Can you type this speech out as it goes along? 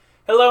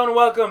Hello and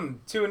welcome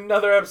to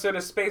another episode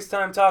of Space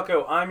Time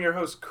Taco. I'm your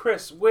host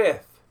Chris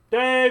with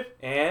Dave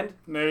and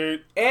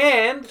Nate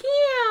and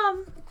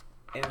Kim.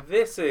 and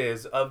this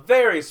is a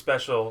very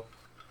special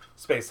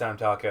Space Time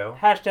Taco.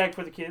 Hashtag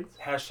for the kids.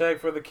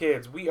 Hashtag for the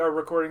kids. We are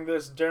recording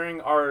this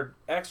during our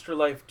Extra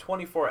Life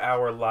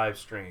 24-hour live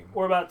stream.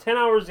 We're about 10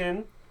 hours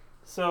in,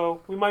 so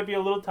we might be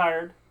a little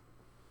tired,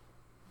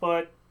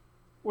 but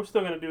we're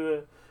still going to do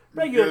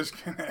the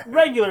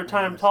regular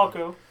time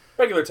taco.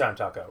 Regular time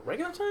taco.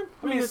 Regular time?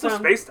 I mean, it's still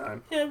Regular time. space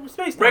time. Yeah,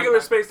 space time.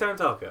 Regular Space Time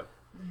Taco.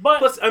 But,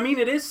 Plus, I mean,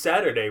 it is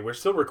Saturday. We're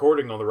still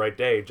recording on the right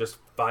day, just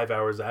 5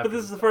 hours after. but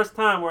this is the first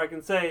time where I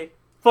can say,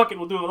 fuck it,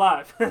 we'll do it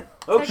live.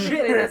 Oh Technically,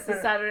 shit! this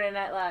is Saturday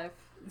Night Live.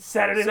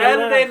 Saturday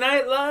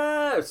Night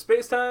Live!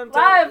 Space Time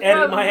Live Taco.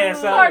 Edit from my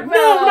ass out. Parkville.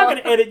 No, we're not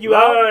going to edit you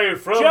out.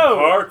 Live from Joe.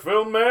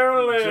 Parkville,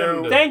 Maryland.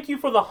 Joe. Thank you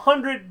for the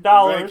 $100.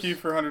 Thank you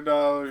for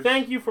 $100.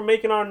 Thank you for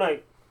making our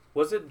night.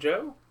 Was it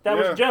Joe? That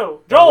Yeah. was Joe.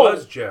 That Joel!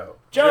 was Joe.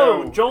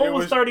 Joel It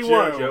was was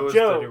 31. Joe. Joe was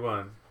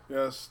 31.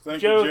 Yes,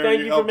 thank Joe, you, Joe. thank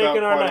you for helped making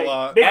out our quite night. a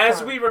lot. Big As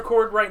time. we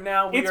record right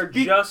now, we It's are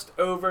just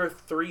over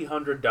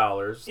 $300.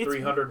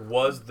 $300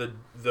 was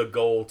the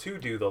goal to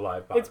do the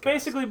live podcast. It's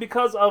basically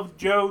because of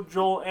Joe,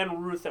 Joel,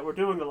 and Ruth that we're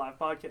doing the live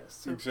podcast.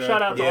 So Exactly.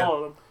 shout out to Yeah. all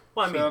of them.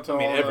 Well, Shout out to all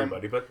of them.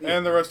 everybody, but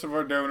And the rest of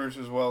our donors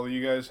as well.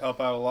 You guys help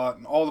out a lot,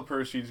 and all the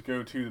proceeds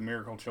go to the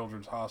Miracle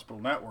Children's Hospital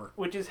Network.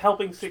 Which is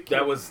helping sick kids.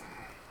 that was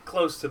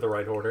close to the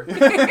right order.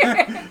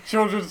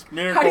 Children's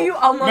Miracle How do you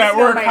almost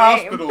Network know my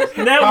Hospitals.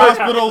 Network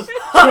Hospitals. You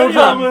Children.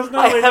 almost know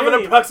I my have an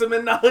name.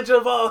 approximate knowledge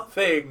of all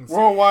things.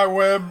 World Wide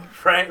Web.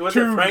 Was it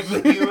Tubes. Frank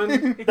the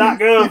Human?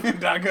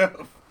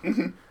 .gov.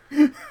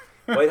 .gov.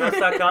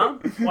 WhiteHouse.com?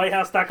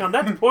 WhiteHouse.com.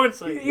 That's a porn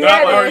site. Yeah,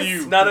 Not it are is.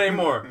 you. Not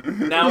anymore.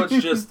 Now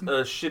it's just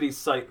a shitty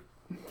site.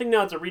 I think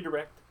now it's a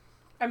redirect.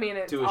 I mean,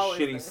 it's To a always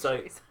shitty been a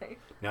site. shitty site.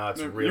 Now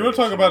it's You really. want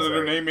to talk a about shitty the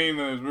site. naming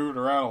that is moving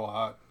around a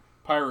lot?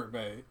 Pirate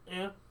Bay.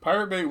 Yeah.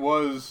 Pirate Bay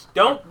was...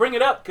 Don't bring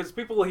it up because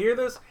people will hear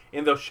this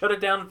and they'll shut it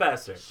down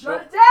faster.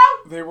 Shut it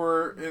down! They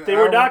were... They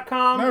were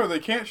 .com. No, they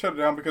can't shut it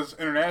down because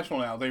it's international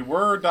now. They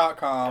were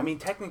 .com. I mean,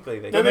 technically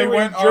they. then they they were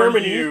went in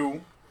Germany.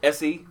 RU.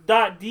 SE.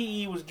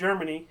 .de was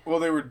Germany. Well,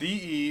 they were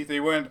DE. They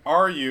went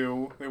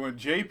RU. They went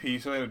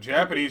JP. So they had a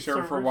Japanese server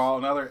for a servers. while.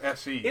 And now they're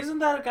SE. Isn't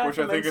that a guy which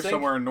I from think is NSYNC?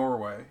 somewhere in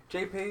Norway.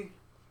 JP.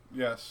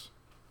 Yes.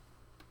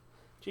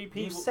 GP.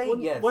 You say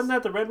wasn't, yes. Wasn't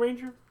that the Red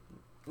Ranger?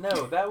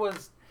 No, that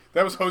was.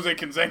 That was Jose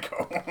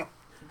Canseco.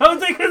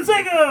 Jose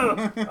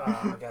Canseco!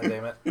 Oh, God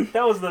damn it!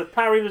 That was the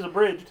Power Rangers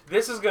Abridged.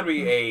 This is gonna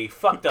be a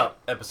fucked up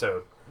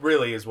episode.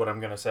 Really, is what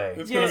I'm gonna say.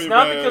 It's Yeah, gonna It's be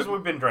not bad. because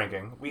we've been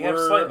drinking. We have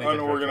We're slightly been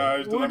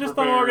unorganized. We're and just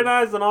unprepared.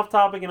 unorganized and off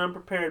topic and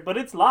unprepared, but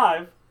it's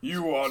live.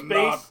 You are Space-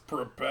 not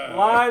prepared.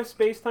 Live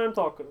Space Time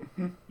Taco.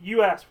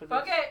 You asked for this.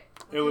 Fuck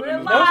it. Illidan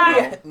is Live. best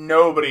drinking.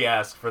 Nobody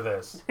asked for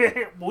this.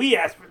 We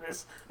asked for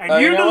this,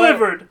 and You you know what?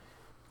 delivered.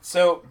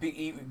 So,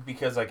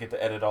 because I get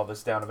to edit all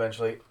this down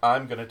eventually,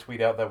 I'm gonna tweet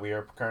out that we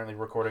are currently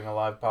recording a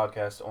live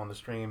podcast on the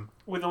stream.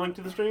 With a link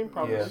to the stream,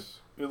 probably. Yeah.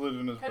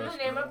 Illidan is Can the best.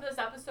 name girl. of this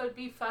episode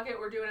be Fuck It,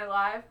 We're Doing It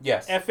Live?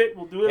 Yes, F it,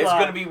 we'll do it it's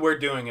live. gonna be we're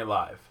doing it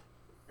live.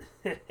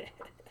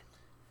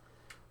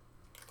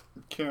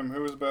 Kim,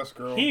 who was best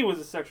girl? He was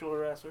a sexual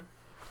harasser.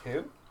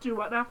 Who? Do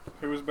what now?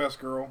 Who was best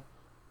girl?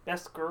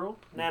 Best girl?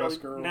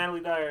 Best girl. Natalie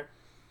Dyer.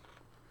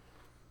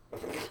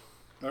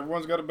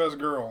 Everyone's got a best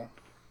girl.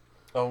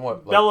 Oh,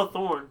 what? Like- Bella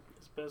Thorne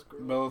is best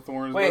girl. Bella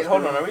Thorne is Wait, best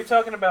hold girl. on. Are we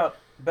talking about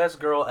best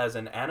girl as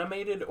an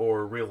animated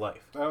or real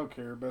life? I don't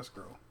care. Best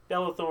girl.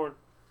 Bella Thorne.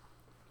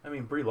 I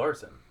mean, Brie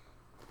Larson,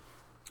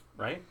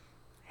 right?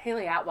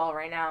 Haley Atwell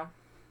right now.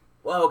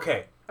 Well,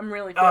 okay. I'm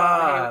really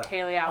feeling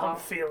Haley I'm Atwell.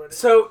 feeling it.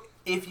 So,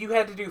 if you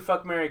had to do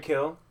fuck, marry,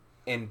 kill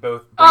in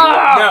both,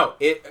 Oh!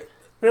 somebody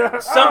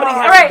has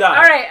Alright, to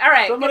die.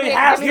 alright. Somebody Give me-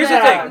 has give me Here's to the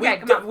die. thing: Okay,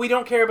 come on. we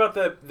don't care about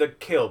the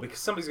kill because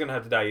somebody's gonna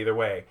have to die either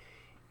way.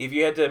 If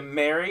you had to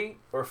marry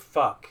or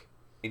fuck,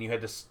 and you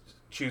had to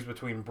choose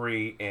between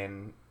Brie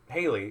and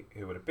Haley,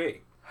 who would it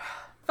be?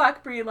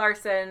 Fuck Brie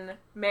Larson,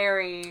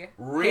 marry Haley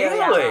Really?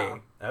 Atwell.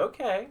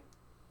 Okay.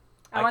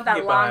 I want can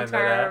that get long behind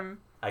that. term.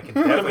 I can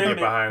definitely get Commitment.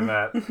 behind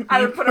that.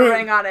 I would put a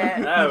ring on it.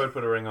 I would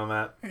put a ring on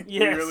that.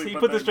 Yes, really he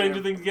put the that Stranger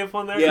down? Things gif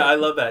on there. Yeah, I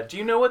love that. Do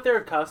you know what their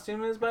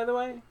costume is, by the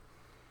way?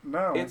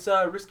 No. It's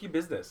Risky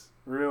Business.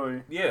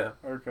 Really? Yeah.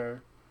 Okay.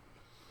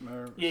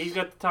 No. Yeah, he's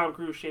got the Tom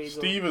Cruise shades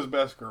Steve is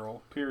best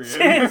girl. Period.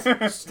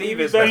 Steve is Steve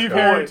best girl.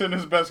 Harrington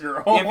is best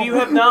girl. If you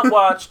have not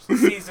watched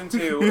season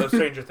 2 of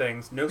Stranger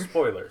Things, no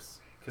spoilers,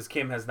 because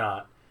Kim has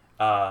not.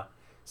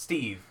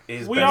 Steve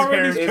is We best,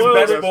 already is spoiled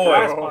best it boy,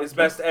 last podcast. is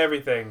best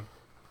everything.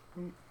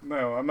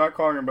 No, I'm not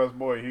calling him best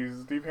boy.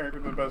 Steve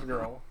Harrington the best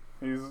girl.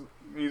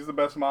 He's the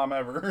best mom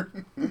ever.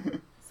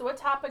 So what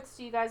topics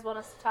do you guys want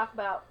us to talk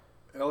about?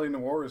 Ellie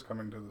Noir is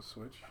coming to the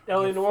Switch.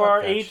 Ellie Yeah,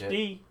 Noir fuck that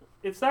HD.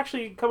 It's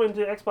actually coming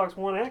to Xbox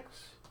One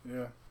X.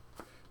 Yeah.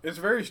 It's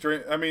very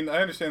strange. I mean, I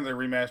understand they're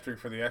remastering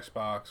for the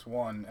Xbox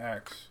One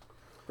X,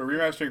 but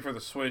remastering for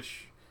the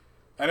Switch,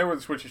 I know where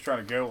the Switch is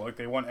trying to go. Like,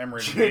 they want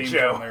M-rated games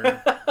Joe.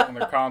 on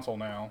their console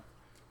now.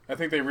 I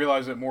think they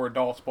realize that more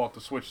adults bought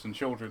the Switch than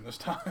children this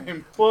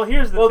time. Well,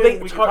 here's the thing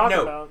we can talk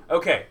no. about.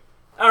 Okay,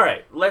 All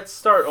right, let's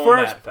start on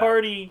that. First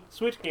party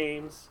Switch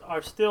games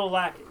are still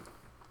lacking.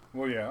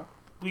 Well, yeah.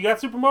 We got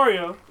Super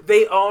Mario.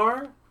 They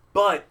are,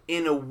 but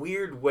in a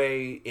weird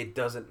way, it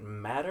doesn't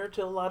matter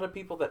to a lot of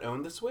people that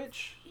own the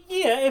Switch.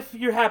 Yeah, if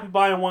you're happy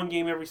buying one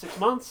game every 6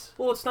 months.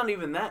 Well, it's not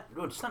even that.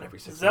 Well, it's not every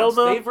 6 Zelda?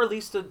 months. They've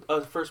released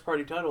a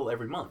first-party title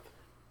every month.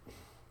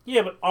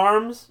 Yeah, but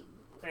ARMS,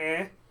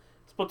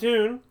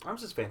 Splatoon,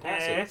 ARMS is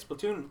fantastic.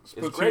 Splatoon is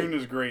Splatoon great.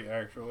 is great,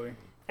 actually.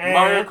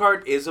 Mario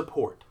Kart is a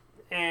port.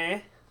 eh.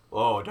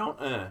 Oh, don't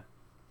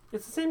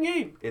It's the same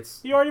game. It's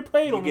You already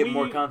played you on get Wii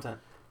more content.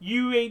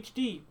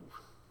 UHD.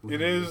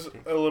 It is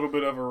a little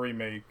bit of a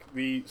remake.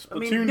 The Splatoon I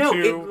mean, no, 2...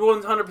 it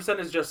 100%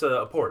 is just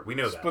a port. We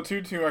know that.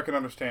 Splatoon 2 I can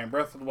understand.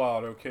 Breath of the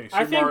Wild, okay. I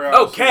Super think- Mario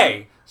Odyssey,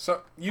 Okay.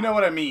 So, you know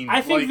what I mean. I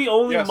think Like, the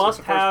only yes, it's a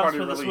must-haves first-party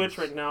for the release.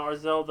 Switch right now are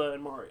Zelda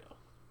and Mario.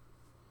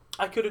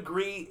 I could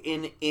agree.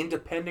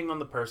 Depending on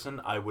the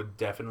person, I would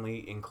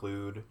definitely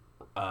include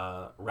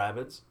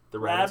Rabbids, the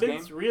Rabbids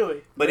Rabbids? game.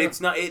 Really? But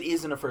Yeah. it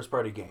isn't a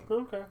first-party game.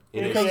 Okay.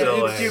 It is Because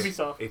still it's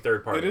Ubisoft. a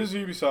third party. It is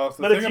Ubisoft.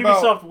 But it's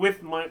Ubisoft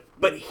with my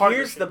But here's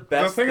partnership. the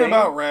best the thing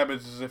about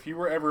Rabbids is if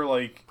you ever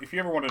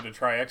wanted to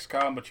try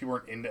XCOM but you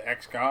weren't into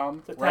XCOM,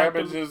 It's a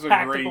Rabbids is a great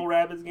tactical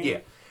Rabbids game. Yeah.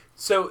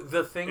 So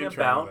the thing intro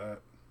to about that.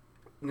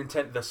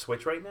 Nintendo, the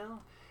Switch right now,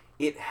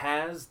 it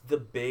has the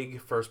big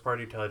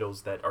first-party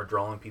titles that are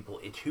drawing people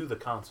to the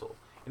console,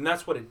 and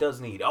that's what it does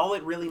need. All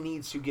it really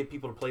needs to get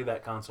people to play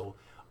that console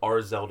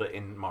are Zelda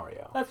and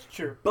Mario. That's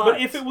true. But-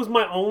 But if it was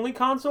my only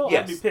console,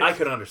 I'd be Yes, pissed. I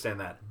could understand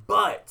that,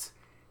 but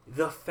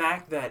the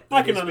fact that I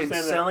it can has been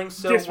understand that. selling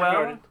so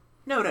Disregarded.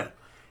 well, no,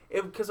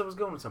 because I was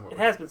going somewhere. It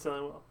with has been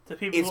selling well to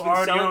people It's who been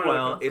already selling own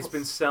well. other It's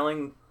been consoles.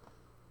 selling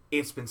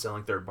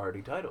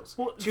third-party titles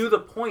Well, to the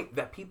point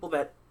that people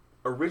that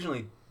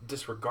originally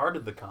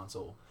disregarded the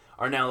console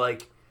are now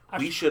like,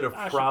 we should have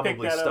I should probably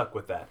pick that stuck up.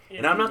 with that. Yeah.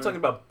 And I'm not talking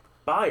about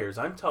buyers.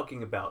 I'm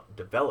talking about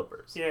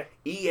developers. Yeah,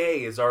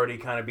 EA is already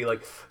kind of be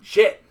like,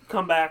 shit,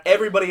 come back.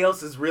 everybody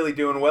else is really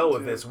doing well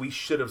with this. We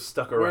should have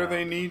stuck around. Where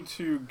they need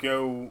to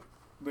go,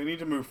 they need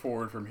to move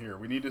forward from here.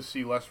 We need to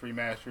see less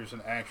remasters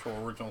and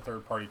actual original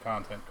third-party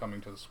content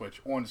coming to the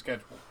Switch on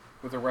schedule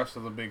with the rest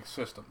of the big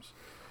systems.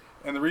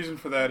 And the reason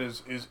for that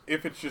is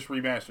if it's just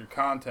remastered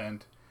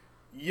content,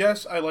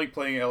 yes, I like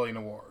playing LA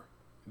Noire.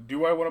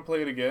 Do I want to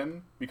play it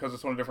again because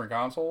it's on a different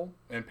console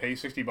and pay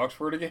 $60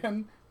 for it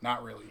again?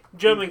 Not really.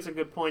 Joe makes a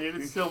good point. It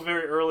is still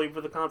very early for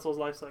the console's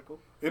life cycle.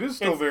 It is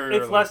still very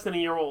It's early. less than a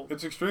year old.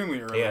 It's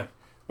extremely early. Yeah.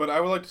 But I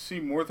would like to see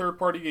more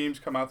third-party games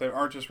come out that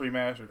aren't just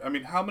remastered. I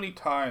mean, how many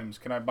times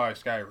can I buy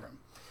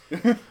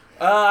Skyrim?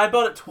 I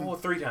bought it 2 or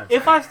 3 times.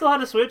 If I still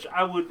had a Switch,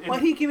 I would. Why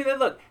do you give me that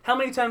look? How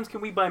many times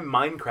can we buy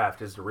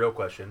Minecraft is the real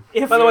question.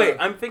 If- By the way,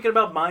 Yeah. I'm thinking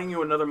about buying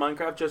you another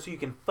Minecraft just so you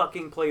can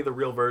fucking play the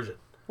real version.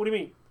 What do you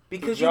mean?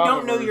 Because The you Java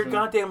don't know your version.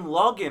 goddamn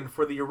login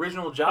for the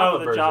original Java Oh,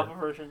 the version. Java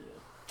version.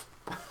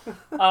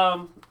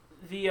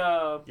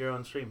 Yeah. You're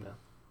on stream now.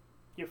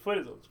 Your foot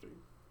is on stream.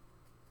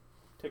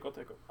 Tickle,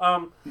 tickle.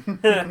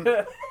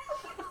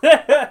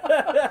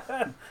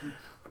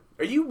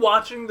 Are you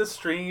watching the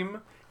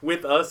stream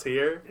with us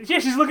here? Yeah,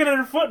 she's looking at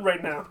her foot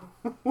right now.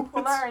 Well,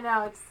 not right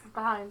now. It's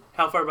behind.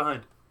 How far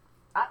behind?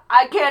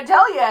 I can't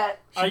tell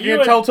yet. She Are you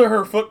can't a- tell till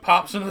her foot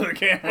pops into the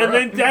camera.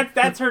 And then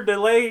that's her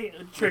delay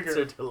trigger.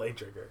 It's a delay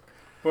trigger.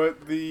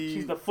 But the...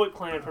 She's the Foot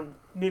Clan from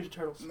Ninja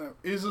Turtles. No,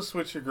 is the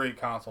Switch a great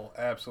console?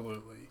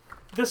 Absolutely.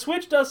 The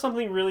Switch does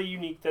something really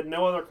unique that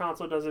no other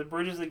console does. It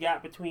bridges the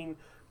gap between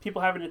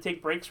people having to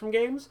take breaks from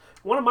games.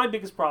 One of my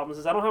biggest problems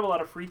is I don't have a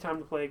lot of free time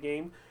to play a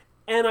game.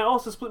 And I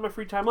also split my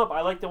free time up.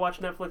 I like to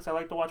watch Netflix. I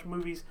like to watch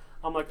movies.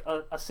 I'm like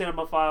a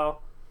cinemaphile.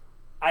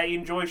 I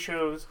enjoy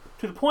shows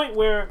to the point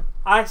where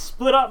I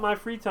split up my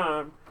free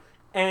time.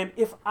 And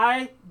if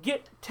I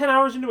get 10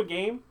 hours into a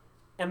game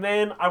and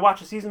then I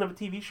watch a season of a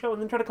TV show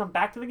and then try to come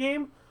back to the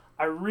game,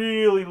 I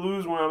really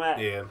lose where I'm at.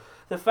 Yeah.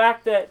 The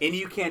fact that And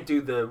you can't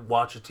do the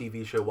watch a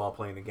TV show while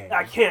playing a game.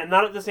 I can't,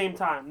 not at the same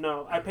time.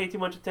 No, I pay too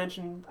much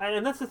attention,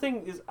 and that's the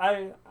thing is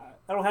I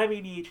don't have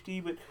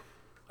ADHD, but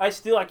I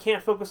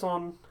can't focus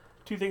on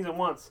 2 things at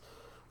once.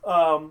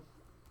 Well,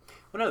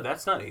 no,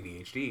 that's not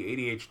ADHD.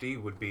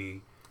 ADHD would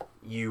be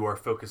you are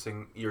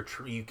focusing. You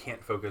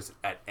can't focus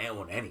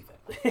on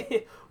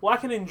anything. Well, I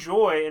can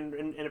enjoy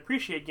and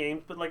appreciate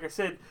games, but like I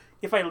said,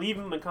 if I leave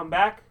them and come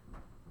back,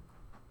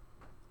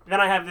 then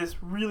I have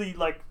this really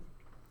like.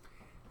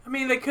 I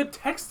mean, they could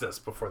text us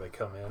before they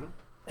come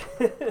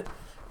in.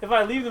 If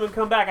I leave them and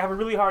come back, I have a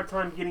really hard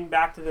time getting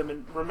back to them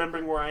and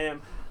remembering where I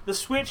am. The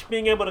Switch,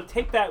 being able to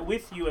take that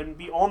with you and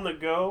be on the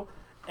go,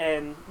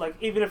 and like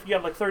even if you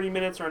have like 30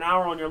 minutes or an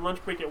hour on your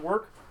lunch break at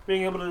work,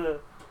 being able to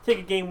take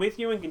a game with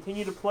you and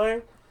continue to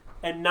play,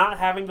 and not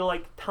having to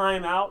like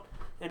time out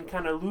and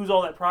kind of lose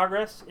all that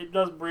progress, it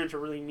does bridge a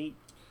really neat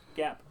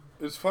gap.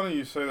 It's funny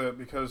you say that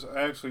because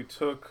I actually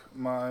took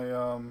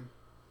my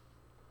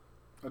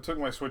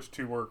Switch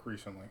to work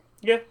recently.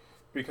 Yeah.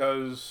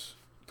 Because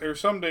there's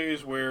some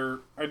days where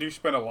I do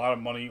spend a lot of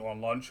money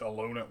on lunch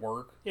alone at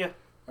work. Yeah.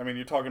 I mean,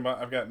 you're talking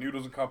about I've got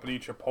Noodles and Company,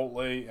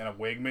 Chipotle, and a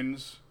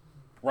Wegmans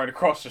right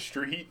across the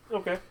street.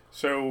 Okay.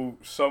 So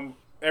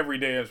every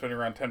day I'm spending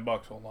around $10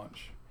 on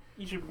lunch.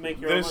 You should make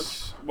your own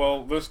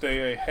lunch. This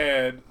day I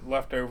had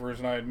leftovers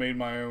and I had made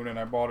my own and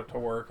I bought it to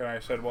work and I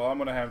said, well, I'm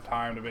going to have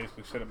time to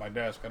basically sit at my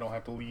desk. I don't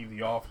have to leave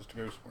the office to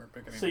go somewhere and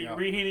pick anything So you up.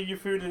 reheated your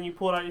food and you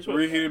pulled out your Switch?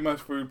 Reheated my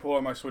food, pulled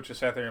out my Switch, and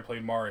sat there and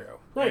played Mario.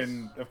 Nice.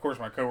 And, of course,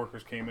 my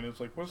coworkers came in and it was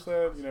like, what's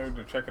that? You know,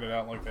 they're checking it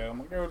out like that. I'm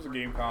like, oh, it's a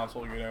game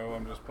console, you know,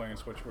 I'm just playing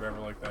Switch, whatever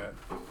like that.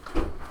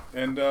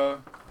 And,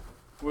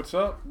 what's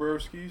up,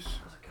 broskies?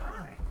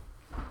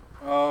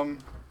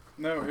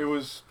 No, it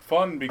was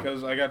fun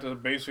because I got to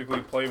basically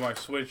play my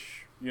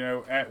Switch, you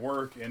know, at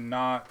work and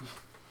not...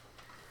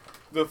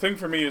 The thing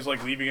for me is,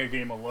 like, leaving a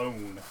game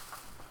alone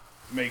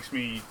makes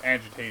me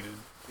agitated.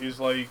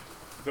 Is, like,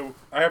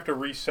 I have to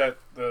reset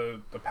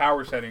the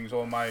power settings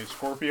on my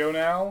Scorpio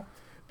now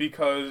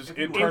because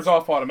it turns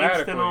off automatically.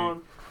 Instant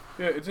on.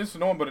 Yeah, it's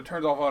instant on, but it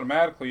turns off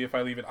automatically if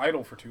I leave it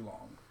idle for too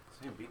long.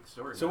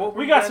 So what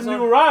We got some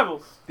new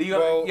arrivals.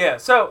 Yeah,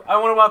 so I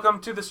want to welcome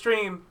to the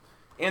stream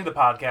and the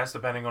podcast,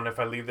 depending on if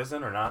I leave this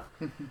in or not,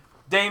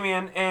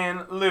 Damien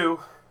and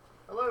Lou.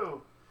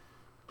 Hello.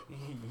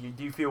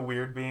 Do you feel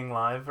weird being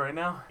live right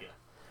now? Yeah.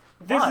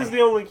 This Why? is the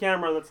only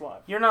camera that's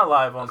live. You're not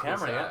live on I was gonna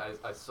camera say, yet.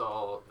 I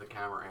saw the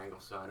camera angle,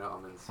 so I know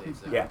I'm in the safe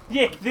zone. Yeah.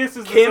 Yeah, this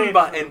is the Kim same.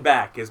 and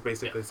back is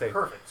basically safe.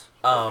 Perfect.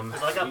 Um,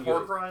 Because I got You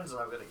pork good. rinds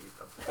and I'm going to eat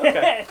them.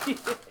 Okay.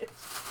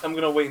 I'm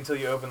gonna wait until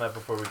you open that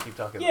before we keep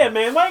talking. Yeah,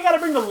 man, why you gotta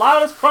bring the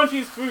loudest,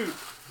 crunchiest food?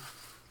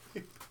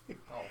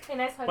 Hey,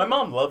 nice My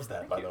mom loves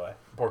that, by the way.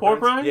 Pork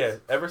rinds? Yeah,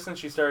 ever since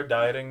she started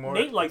dieting more.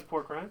 Nate likes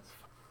pork rinds.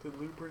 Did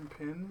Lou bring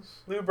pins?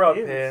 Lou brought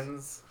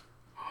Pins.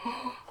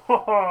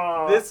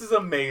 pins. This is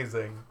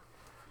amazing.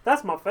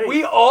 That's my face.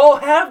 We all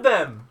have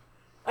them.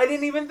 I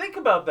didn't even think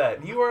about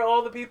that. You are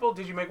all the people.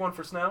 Did you make one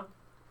for Snow?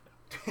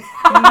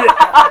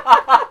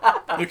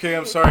 Okay,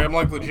 I'm sorry. I'm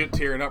like legit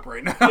tearing up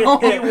right now.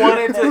 He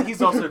wanted to.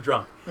 He's also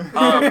drunk.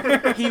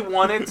 He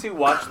wanted to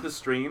watch the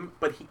stream,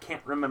 but he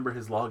can't remember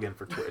his login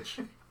for Twitch.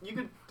 You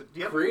could do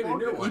you have Create a one?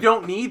 new one. You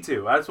don't need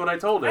to. That's what I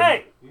told him.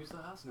 Hey! Use the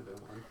house in a bit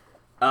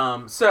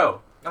one.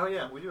 So Oh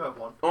yeah, we do have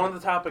one. on the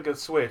topic of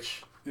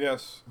Switch,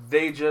 Yes.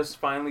 they just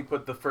finally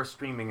put the first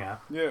streaming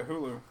app, Yeah,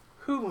 Hulu.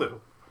 Hulu,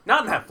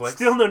 not Netflix.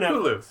 Still no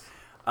Netflix.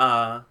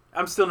 Hulu.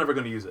 I'm still never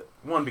going to use it.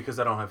 One, because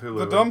I don't have Hulu.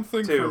 The dumb and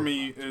thing two, for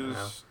me is you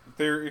know.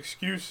 their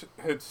excuse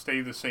had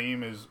stayed the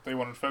same as they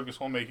wanted to focus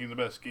on making the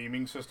best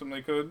gaming system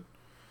they could.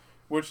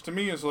 Which to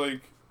me is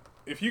like,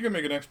 if you can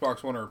make an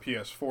Xbox One or a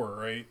PS4,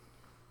 right,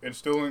 and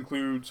still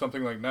include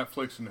something like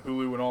Netflix and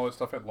Hulu and all that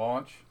stuff at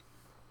launch,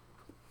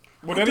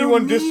 would I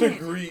anyone don't need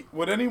disagree?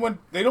 Would anyone?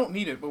 They don't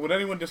need it, but would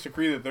anyone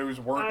disagree that those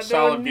I weren't don't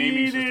solid gaming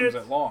need systems it.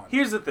 at launch?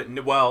 Here's the thing.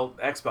 Well,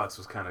 Xbox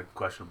was kind of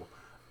questionable.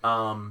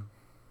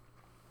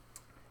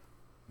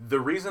 The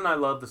reason I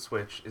love the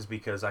Switch is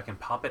because I can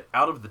pop it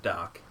out of the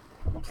dock,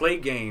 play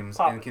games,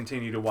 Pop and it.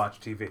 continue to watch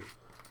TV.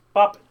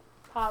 Pop it.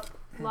 Pop,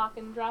 lock,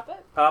 and drop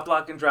it. Pop,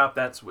 lock, and drop.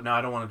 No,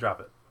 I don't want to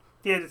drop it.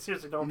 Yeah,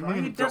 seriously, don't drop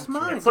it. That's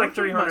mine. It's like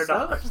Don't drink my $300.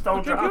 stuff.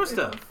 Don't drink drop your it.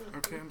 stuff.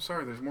 Okay, I'm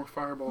sorry. There's more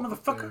Fireball.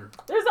 Motherfucker.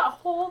 There's a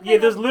whole thing Yeah,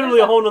 there's of-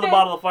 literally a whole nother fifth-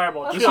 bottle of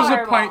Fireball. This This Chill. is a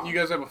Fireball. pint. You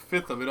guys have a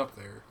fifth of it up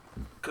there.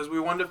 Because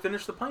we wanted to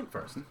finish the pint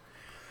first.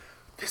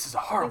 This is a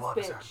horrible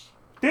This episode.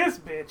 bitch. This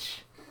bitch.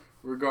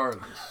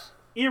 Regardless.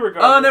 Irregardless.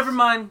 Oh, never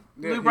mind.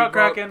 Yeah, Lou he brought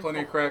brought Kraken. plenty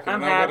of Kraken, I'm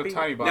and I got a happy.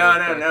 tiny bottle of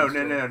No,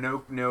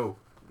 Kraken still.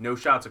 no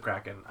shots of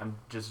Kraken. I'm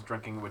just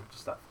drinking with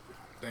stuff.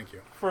 Thank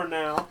you. For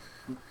now.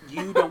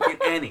 You don't get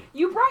any.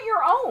 You brought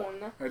your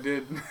own. I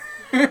did.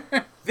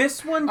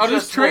 This one I'll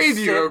just will trade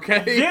you, sit-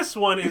 okay? This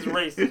one is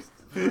racist.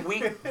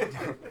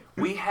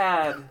 We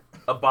had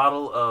a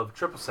bottle of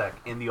Triple Sec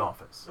in the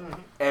office.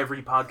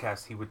 Every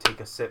podcast, he would take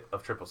a sip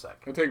of Triple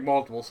Sec. I take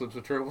multiple sips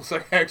of triple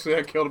sec. Actually,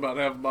 I killed about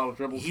half a bottle of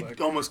triple He sec.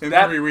 almost in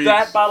that 3 weeks.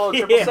 that bottle of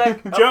Triple Yeah,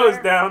 Sec up Joe's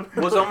there down.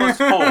 was almost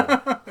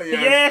full.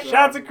 Yeah,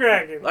 shots of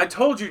Kraken. I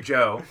told you,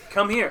 Joe.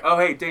 Come here. Oh,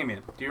 hey,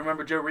 Damien. Do you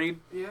remember Joe Reed?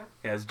 Yeah.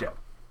 Yeah, it's Joe.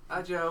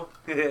 Hi, Joe.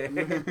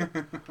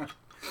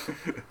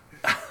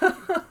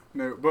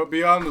 No, but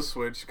beyond the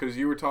Switch, because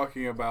you were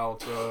talking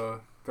about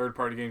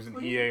third-party games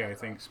in EA, I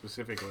think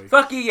specifically.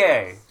 Fuck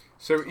EA.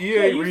 So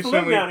Yeah, EA you used to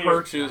live recently down here.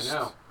 purchased. I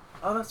know.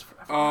 Oh, that's.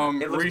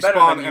 It looks Respawn better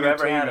than you ever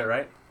Entertainment. had it,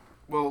 right?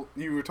 Well,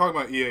 you were talking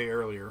about EA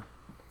earlier,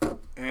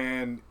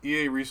 and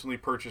EA recently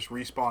purchased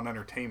Respawn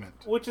Entertainment.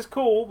 Which is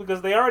cool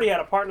because they already had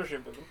a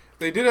partnership with them.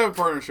 They did have a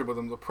partnership with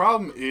them. The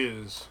problem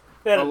is,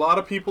 They had a lot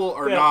of people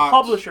are they had not. a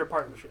publisher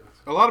partnership.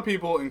 A lot of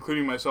people,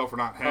 including myself, are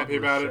not happy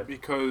about it Publisher.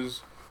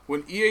 because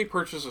when EA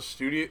purchases a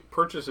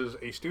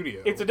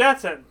studio, It's a death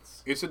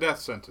sentence. it's a death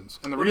sentence,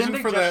 and the Well, reason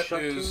didn't for they just that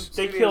shut is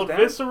They Studios killed down?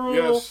 Visceral.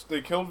 yes,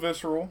 they killed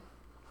Visceral.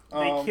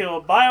 They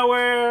killed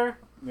BioWare.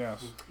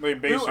 Yes, they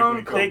basically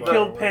owned killed They Bioware?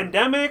 killed BioWare.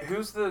 Pandemic.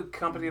 Who's the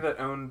company that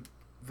owned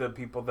the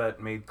people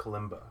that made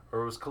Kalimba?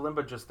 Or was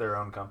Kalimba just their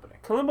own company?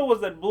 Kalimba was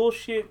that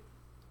bullshit.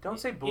 Don't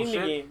say Indie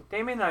bullshit. game.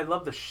 Damien and I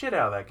love the shit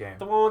out of that game.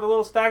 The one with the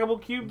little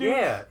stackable cube dude.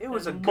 Yeah, it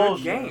was a That's good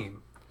bullshit.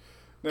 game.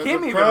 Now,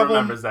 Kim the even problem-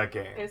 remembers that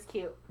game. It was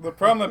cute. The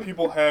problem that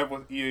people have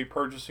with EA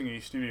purchasing a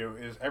studio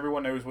is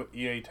everyone knows what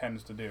EA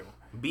tends to do.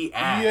 Be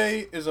ass.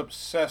 EA is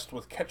obsessed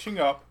with catching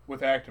up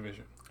with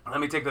Activision. Let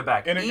me take that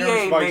back. And it EA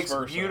goes vice makes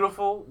versa.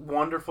 beautiful,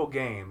 wonderful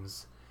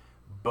games,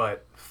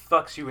 but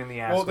fucks you in the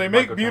ass. Well, with they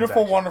make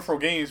beautiful, microtransactions. wonderful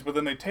games, but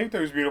then they take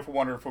those beautiful,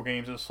 wonderful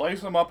games and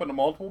slice them up into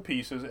multiple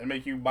pieces and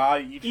make you buy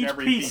each and Each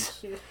every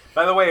piece.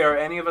 By the way, are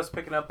any of us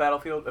picking up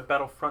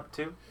Battlefront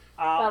 2?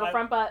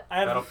 Battlefront, but I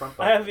have, Battlefront,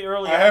 I have the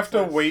early I have to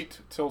access. wait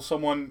till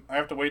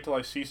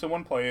I see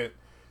someone play it,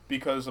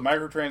 because the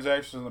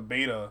microtransactions in the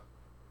beta.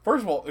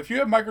 First of all, if you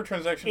have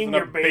microtransactions in,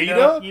 your a beta,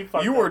 beta, you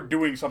fucked you up. are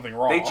doing something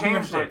wrong. They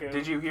changed not it. good.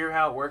 Did you hear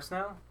how it works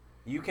now?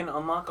 You can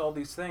unlock all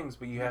these things,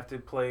 but you have to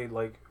play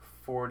like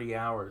 40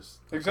 hours.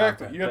 of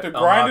Exactly. content You have to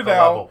unlock grind it a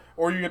out, level.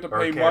 or you get to or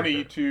a pay money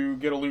character. to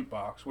get a loot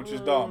box, which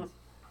is dumb.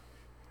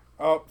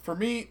 For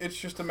me, it's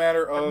just a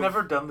matter of... I've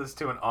never done this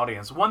to an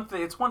audience.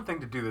 It's one thing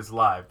to do this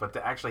live, but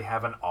to actually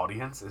have an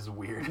audience is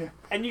weird.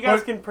 And you guys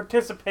But- can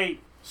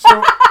participate.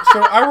 So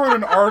I wrote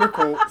an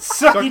article...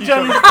 Suck each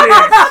other's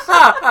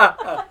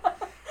dicks.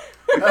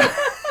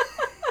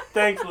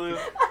 Thanks, Lou.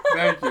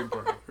 Thank you,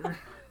 brother.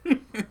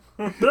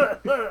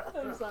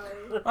 I'm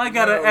sorry. I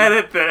gotta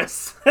edit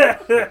this.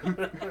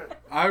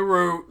 I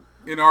wrote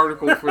an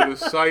article for the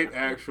site,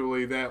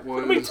 actually, that was...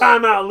 Let me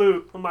time out,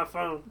 Lou, on my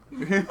phone.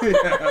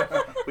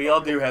 We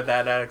all do have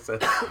that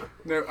access.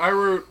 No, I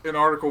wrote an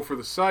article for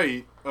the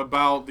site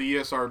about the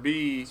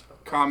ESRB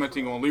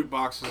commenting on loot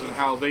boxes and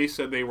how they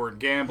said they weren't Lou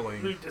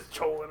gambling. just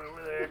trolling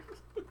over there.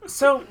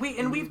 So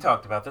we've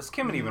talked about this.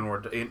 Kim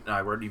and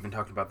I were even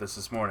talking about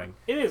this morning.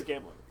 It is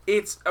gambling.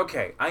 It's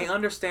okay. I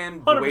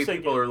understand the way 100%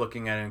 people are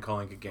looking at it and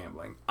calling it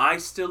gambling. I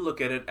still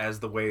look at it as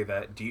the way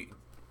that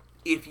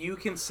if you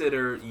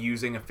consider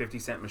using a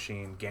 50-cent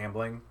machine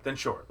gambling, then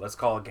sure, let's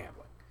call it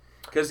gambling.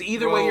 Because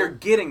either way, Well, you're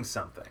getting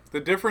something. The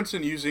difference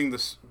in using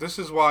this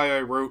is why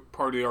I wrote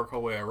part of the article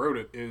the way I wrote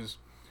it, is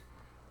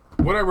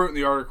what I wrote in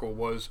the article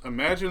was,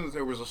 imagine that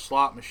there was a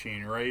slot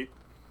machine, right?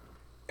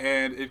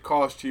 And it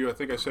cost you, I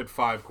think I said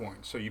 5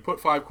 coins. So you put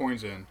 5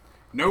 coins in.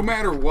 No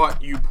matter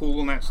what you pull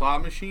in that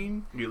slot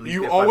machine, You at least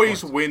you get 5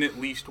 always coins. win at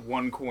least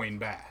 1 coin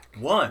back.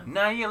 One.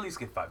 Nah, you at least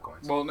get 5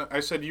 coins. Well, no, I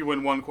said you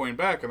win 1 coin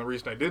back, and the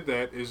reason I did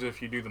that is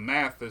if you do the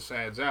math, this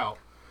adds out,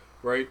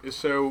 right?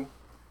 So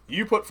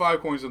you put 5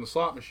 coins in the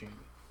slot machine,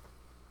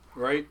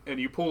 right? And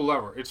you pull the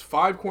lever. It's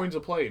 5 coins a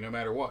play, no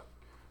matter what.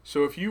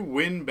 So if you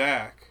win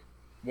back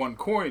 1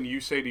 coin, you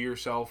say to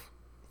yourself,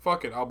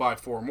 fuck it, I'll buy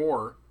 4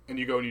 more, and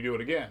you go and you do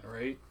it again,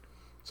 right?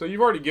 So you've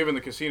already given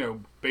the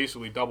casino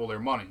basically double their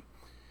money.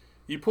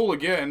 You pull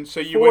again,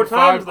 say you 4 win 5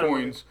 times their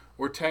coins,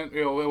 or 10,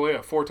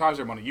 4 times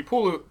their money. You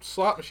pull the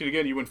slot machine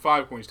again, you win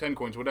 5 coins, 10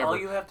 coins, whatever. All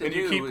you have to and do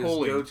you keep is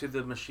pulling. go to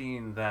the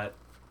machine that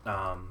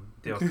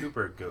Dale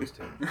Cooper goes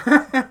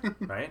to.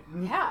 Right?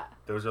 Yeah.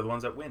 Those are the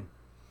ones that win.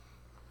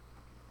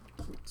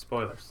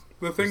 Spoilers.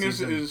 The thing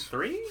Season is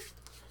 3?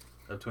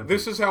 Of Twin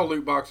this Peaks. is how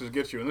loot boxes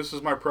get you, and this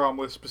is my problem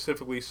with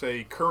specifically,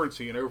 say,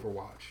 currency in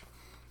Overwatch,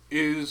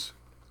 is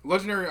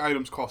legendary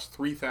items cost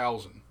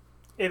 3,000.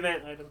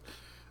 Event item.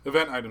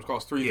 Event items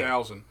cost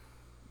 3,000.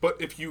 But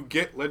if you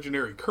get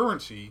legendary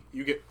currency,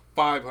 you get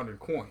 500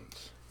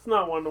 coins. It's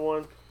not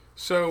 1-to-1.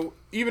 So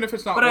even if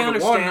it's not But I 1-to-1,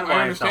 understand why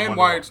I it's not understand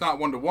why 1-to-1. it's not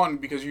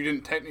 1-to-1, because you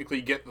didn't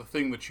technically get the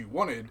thing that you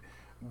wanted.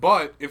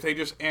 But if they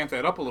just amp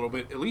that up a little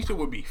bit, at least it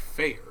would be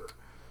fair.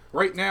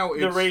 Right now,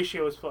 The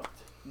ratio is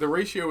fucked. the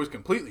ratio is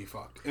completely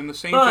fucked. And the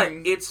same But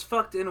thing. it's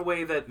fucked in a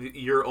way that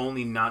you're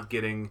only not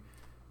getting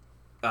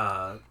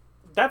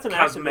That's an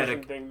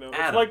Cosmetic Activision thing, though. It's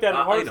add- like that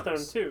in Hearthstone,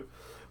 items. too.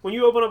 When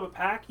you open up a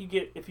pack,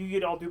 if you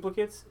get all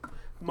duplicates,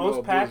 most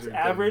Well, packs Blizzard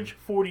average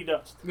 40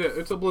 dust. Yeah,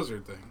 it's a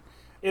Blizzard thing.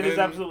 It is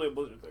And- absolutely a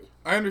Blizzard thing.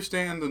 I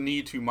understand the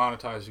need to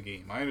monetize the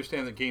game. I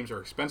understand that games are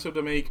expensive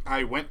to make.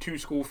 I went to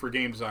school for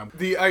game design.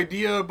 The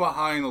idea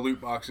behind the loot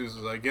boxes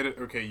is I get it.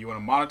 Okay, you want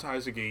to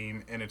monetize a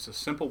game, and it's a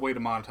simple way to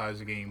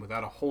monetize a game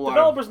without a whole lot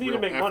Developers of need to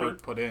real make effort money.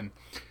 put in.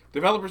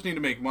 Developers need to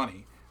make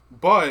money,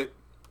 but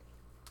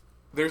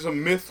there's a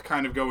myth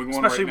kind of going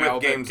on especially right now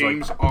with that games,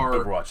 games like are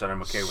Overwatch that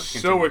I'm okay with. so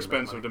continuing to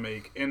expensive make to money.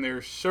 make, and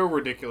they're so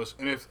ridiculous.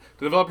 And if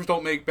the developers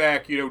don't make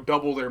back,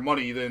 double their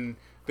money, then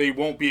they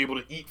won't be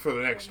able to eat for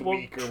the next Well,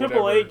 week or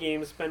AAA whatever.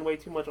 games spend way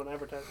too much on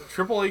advertising.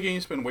 AAA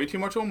games spend way too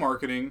much on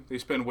marketing. They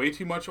spend way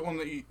too much on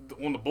the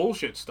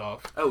bullshit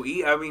stuff. Oh,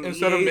 I mean,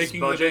 Instead of EA's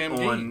making the budget damn on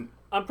game.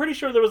 I'm pretty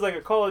sure there was like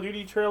a Call of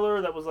Duty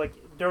trailer that was like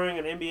during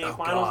an NBA Oh,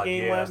 Finals God,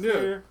 game yeah. last Yeah.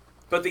 year.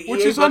 But the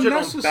Which EA is budget on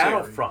unnecessary.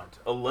 Battlefront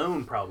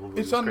alone probably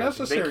It's was crazy.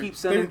 unnecessary. They keep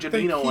sending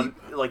They Janino on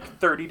keep- like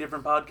 30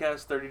 different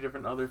podcasts, 30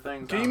 different other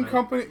things.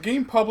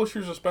 Game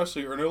publishers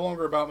especially are no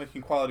longer about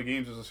making quality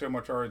games as so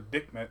much are as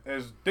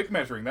dick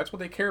measuring. That's what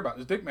they care about,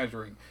 is dick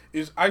measuring.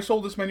 Is I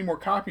sold this many more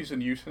copies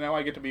than you, so now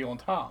I get to be on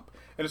top.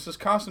 And it's this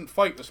constant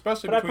fight,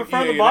 especially But I between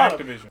prefer EA the and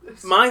bottom.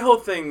 Activision. My whole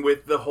thing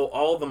with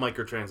all the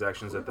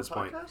microtransactions at this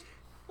point,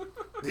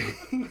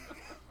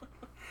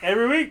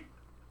 Every week.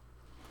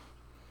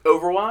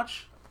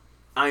 Overwatch,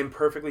 I'm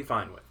perfectly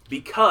fine with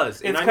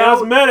because and It's I know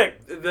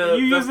cosmetic. the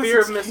You use this fear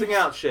of excuse. missing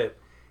out shit.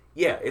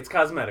 Yeah, it's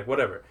cosmetic,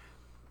 whatever.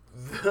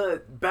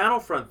 The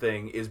Battlefront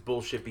thing is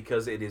bullshit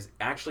because it is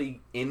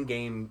actually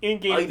in-game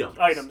items,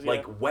 items, yeah.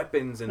 like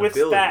weapons and With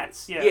abilities.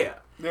 stats, yeah.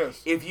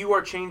 Yes. If you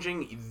are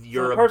changing So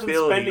your the person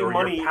ability spending or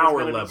money your is power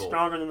going to be level,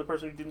 stronger than the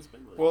person who didn't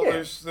spend money. Well,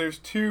 Yeah. there's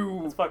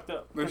two It's fucked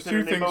up. there's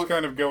considering two they things both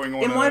kind of going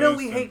on. and in why that don't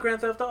we instant. hate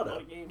Grand Theft Auto?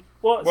 a game.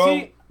 Well, Well, see,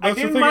 I that's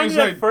the didn't thing mind is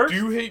it I at first.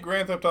 do hate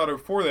Grand Theft Auto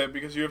for that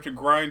because you have to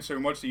grind so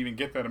much to even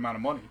get that amount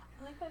of money.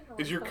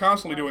 Because you're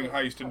constantly doing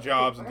heists and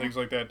jobs and things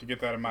like that to get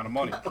that amount of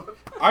money.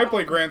 I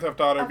play Grand Theft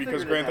Auto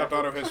because Grand Theft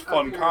Auto has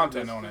fun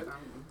content on it.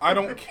 I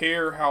don't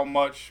care how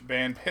much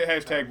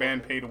hashtag ban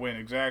pay to win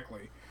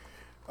exactly.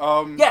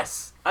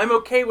 Yes, I'm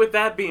okay with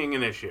that being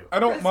an issue. I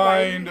don't That's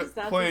fine, mind because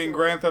that's playing a-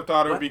 Grand Theft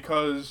Auto What?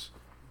 because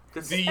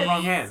This The- is the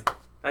wrong hand.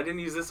 I didn't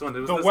use this one. It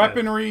was the this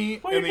weaponry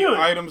What are and you the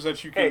doing? items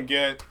that you can Hey.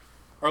 get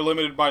are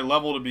limited by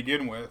level to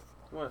begin with. hand.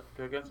 What?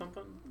 Did I get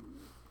something?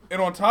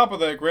 And on top of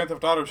that, Grand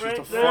Theft Auto is just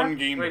Right a there. fun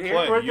game Right to here.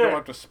 play. Right You don't there.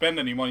 have to spend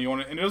any money on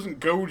it, and it doesn't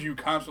goad you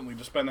constantly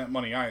to spend that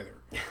money either.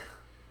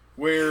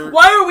 Where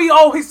Why are we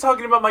always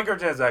talking about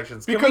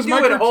microtransactions? Can Because we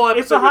do a whole episode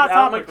It's a hot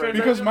without topic right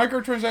because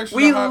microtransactions? microtransactions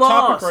We are a hot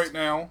lost. topic right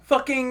now.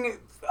 Fucking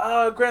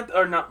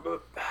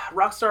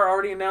Rockstar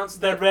already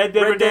announced that that Red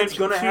Dead Dead's Redemption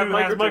going to 2 have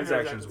has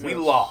microtransactions. We Yes.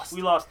 lost.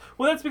 We lost.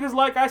 Well, that's because,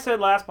 like I said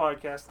last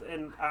podcast,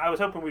 and I was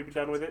hoping we'd be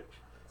done with it,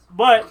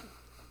 but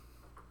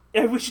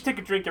we should take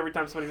a drink every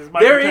time somebody says microtransactions.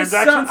 There is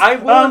some. I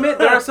will admit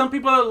there are some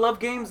people that love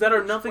games that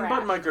are nothing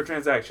but Trash.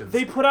 microtransactions.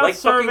 They put out like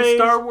fucking surveys,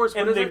 Star Wars.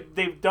 and What is it?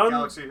 they've done.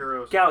 Galaxy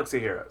Heroes. Galaxy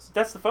Heroes.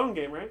 That's the phone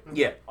game, right?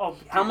 Yeah. Oh,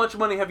 How much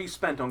money have you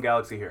spent on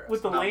Galaxy Heroes?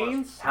 with the Not much.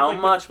 lanes? How Like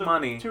much the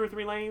money? 2 or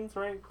 3 lanes,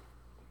 right?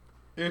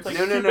 It's Like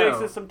No, no, two no.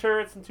 bases, some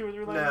turrets, and 2 or 3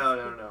 lanes.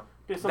 No.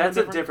 Do something That's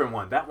a different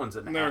one. That one's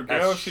an no, that's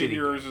Galaxy shitty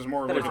Heroes game. is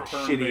more That like is a a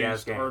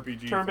shitty-ass turn-based game.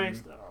 RPG.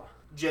 Turn-based. thing.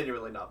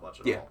 Genuinely not much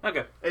at Yeah. all.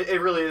 Okay.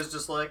 It really is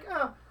just like,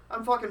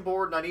 I'm fucking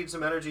bored and I need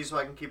some energy so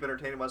I can keep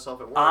entertaining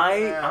myself at work. I-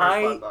 Here's $5,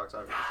 I don't give a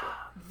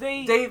shit.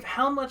 They Dave,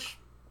 how much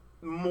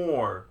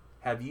more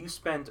have you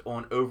spent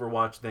on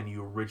Overwatch than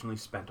you originally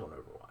spent on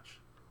Overwatch?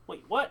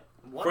 wait, what?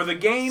 What? For the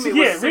game, it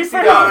Yeah, was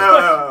refresh. $60.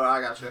 No,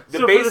 I got you. The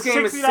So for base the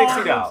game is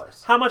 $60,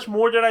 $60. How much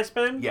more did I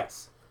spend?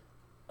 Yes.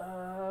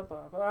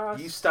 Blah.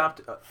 You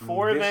stopped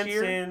 4 this events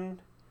year? in.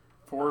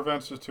 4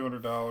 events is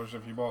 $200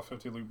 if you bought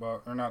 50 loot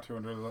box, or not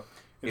 200. It's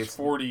It's-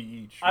 40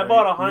 each. I right?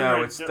 bought 100.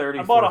 No, it's 30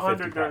 I bought for 100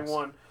 50 during packs.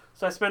 one,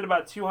 so I spent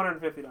about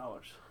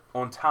 $250,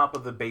 On top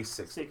of the base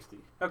 60. 60,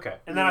 Okay.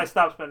 and then I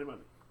stopped spending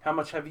money. How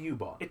much have you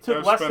bought? It took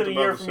I've less spent than a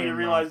about year the for me to same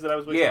realize that I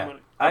was wasting Yeah. money.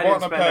 I didn't bought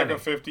in a spend pack any.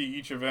 of 50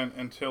 each event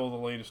until the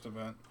latest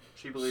event.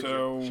 She believes you.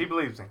 So, She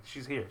believes me.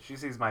 She's here. She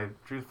sees my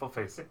truthful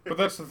face. but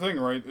that's the thing,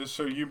 right? Is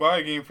so you buy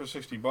a game for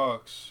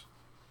 $60,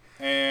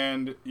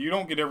 and you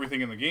don't get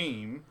everything in the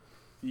game.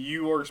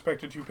 You are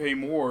expected to pay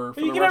more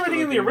for But you the get rest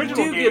everything in of the the original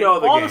You do game. get all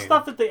the game.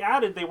 stuff that they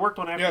added, they worked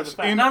on after Yes, the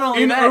fact. in, Not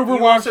only in that, you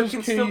also Overwatch's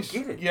can still case,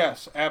 get it.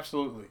 yes,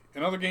 absolutely.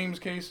 In other games'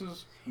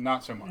 cases,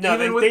 not so much. No, Even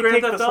they- with they Grand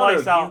take Theft the Auto,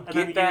 slice out you and then get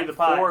you give that you the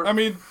pie. for I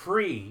mean,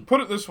 free.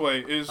 Put it this way: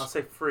 is I'll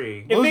say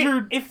free.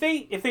 Blizzard- If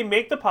they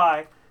make the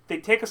pie, they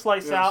take a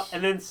slice Yes. out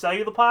and then sell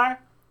you the pie,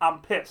 I'm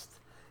pissed.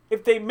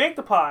 If they make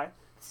the pie,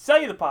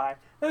 sell you the pie,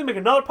 then they make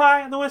another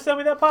pie and they want to sell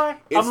me that pie,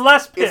 I'm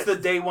less pissed. It's the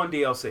day one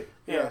DLC.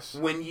 yes,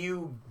 When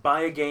you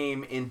buy a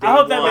game in day I hope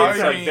one, that makes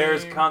it's like sense.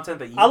 there's content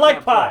that you I like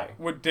can't pie. play.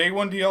 with day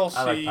one I like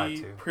DLC, pie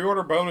too.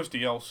 pre-order bonus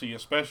DLC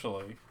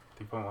especially.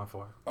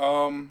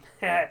 3.14.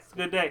 Yeah, it's a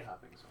good day.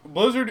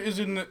 Blizzard is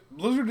in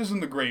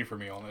the gray for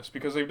me on this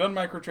because they've done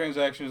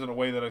microtransactions in a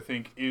way that I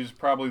think is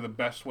probably the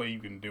best way you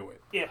can do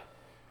it. Yeah,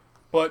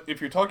 But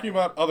if you're talking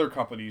about other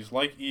companies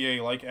like EA,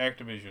 like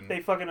Activision, they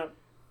fucking up.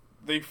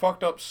 they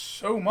fucked up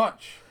so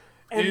much.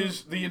 And-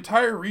 Is the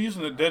entire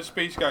reason that Dead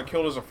Space got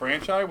killed as a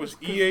franchise was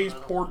EA's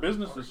poor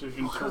business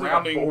decisions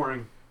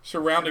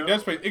surrounding Dead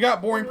Space. It got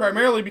boring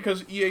primarily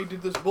because EA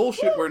did this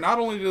bullshit where not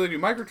only did they do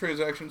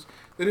microtransactions,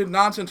 they did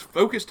nonsense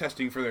focus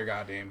testing for their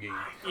goddamn game.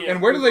 Yeah.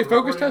 And where do they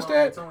focus test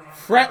at?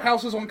 Frat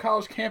houses on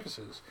college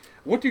campuses.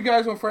 What do you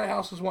guys on frat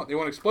houses want? They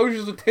want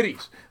explosions and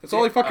titties. That's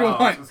all they fucking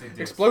want.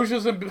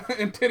 Explosions and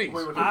titties.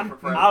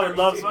 I would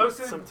love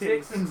some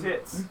titties. and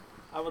tits.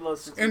 I would love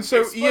some And titties.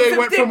 so Explosive EA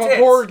went from a tits.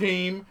 horror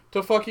game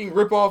to fucking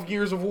rip off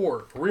Gears of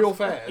War real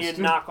fast. Yeah,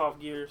 knockoff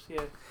gears,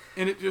 yeah.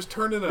 And it just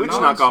turned into Which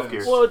nonsense. knockoff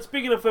Gears? Well,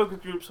 speaking of focus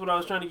groups, what I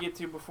was trying to get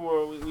to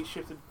before we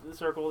shifted the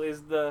circle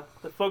is the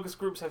focus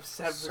groups have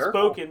Circle?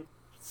 spoken.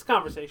 It's a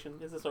conversation.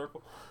 It's a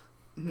circle.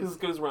 Because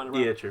it goes round and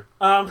round. Yeah, true.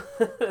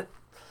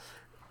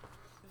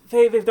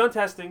 They've done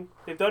testing,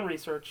 they've done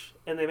research,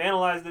 and they've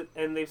analyzed it,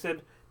 and they've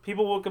said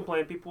people will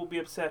complain, people will be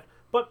upset,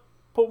 but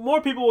more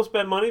people will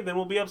spend money than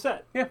will be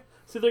upset. Yeah.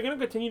 So they're going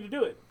to continue to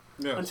do it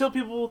Yes. until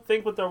people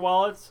think with their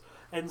wallets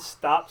and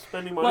stop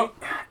spending money. Well,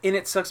 and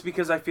it sucks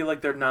because I feel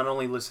like they're not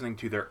only listening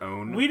to their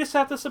own. We just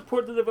have to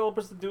support the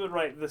developers to do it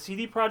right. The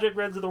CD Projekt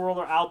Reds of the world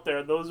are out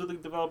there. Those are the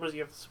developers you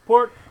have to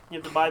support. You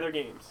have to buy their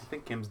games. I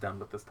think Kim's done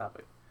with this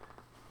topic.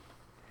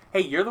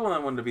 Hey, you're the one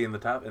that wanted to be in the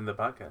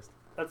podcast.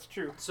 That's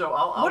true. So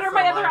I'll What are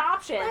throw my other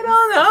options? I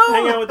don't know.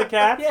 Hang out with the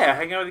cats. Yeah,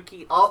 hang out with the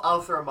key.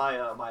 I'll throw my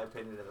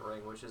opinion in the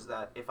ring, which is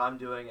that if I'm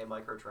doing a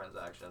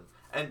microtransaction,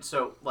 and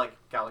so like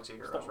Galaxy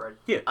Heroes, right?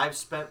 Yeah. I've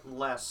spent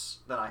less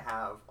than I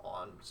have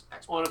on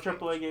Xbox On a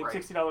AAA game, right?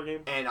 $60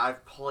 game. And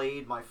I've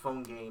played my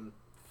phone game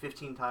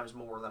 15 times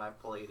more than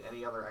I've played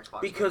any other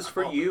Xbox. Because game for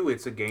I've bought. you,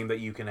 it's a game that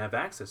you can have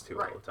access to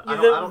Right. all the I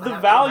time. don't- I don't The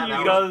have- value I don't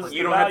have does. hours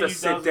You don't have to value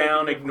sit does make a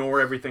down, difference.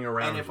 ignore everything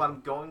around And if you.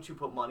 I'm going to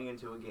put money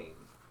into a game,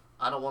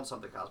 I don't want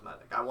something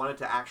cosmetic. I want it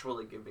to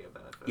actually give me a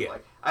benefit. Yeah.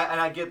 Like,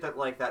 I get that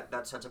like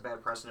that sets a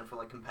bad precedent for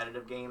like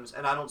competitive games,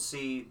 and I don't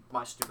see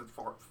my stupid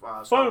Star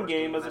Phone Wars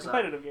game as a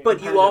competitive game. But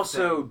you competitive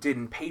also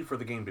didn't pay for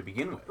the game to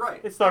begin with. right.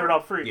 It started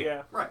off free, Yeah.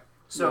 yeah. Right.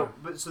 So,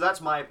 so that's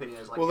my opinion.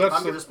 Is like, Well, if that's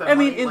I'm going the- to spend I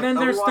mean, money, and like then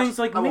there's Overwatch, things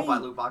like I won't me. buy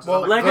loot boxes.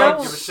 Well, I'm like, I Legos-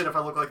 don't give a shit if I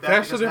look like that.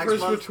 That's the because next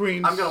difference month,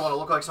 between. I'm going to want to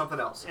look like something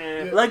else.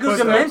 And Yeah. Lego But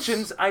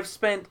Dimensions, I've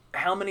spent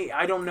how many?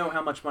 I don't know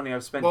how much money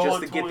I've spent Well,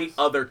 just to get toys.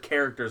 the other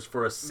characters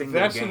for a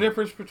single That's game. the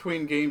difference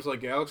between games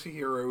like Galaxy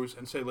Heroes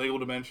and say Lego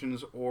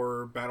Dimensions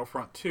or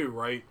Battlefront 2,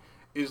 right?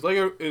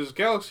 Is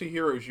Galaxy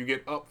Heroes you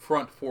get up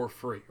front for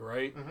free,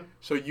 right? Mhm.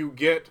 So you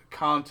get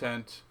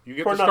content, you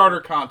get For the nothing.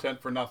 starter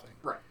content for nothing.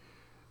 Right.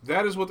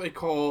 That is what they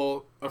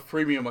call a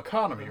freemium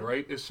economy,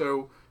 right? Is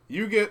so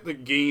you get the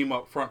game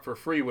up front for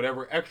free,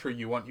 whatever extra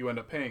you want, you end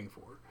up paying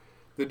for.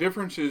 The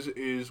difference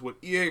is what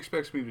EA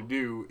expects me to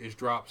do is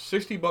drop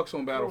 $60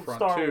 on Battlefront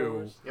Star 2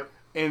 Wars.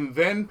 and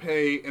then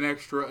pay an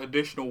extra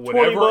additional 20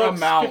 whatever bucks,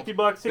 amount 50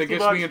 bucks, that 60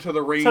 gets bucks me into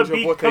the range to of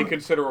be what they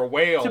consider a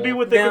whale. to be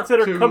what they Now,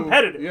 consider to-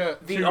 competitive. Yeah,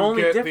 The to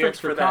only get the difference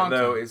extra for that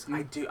content. though is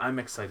I'm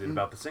excited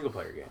about the single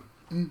player game.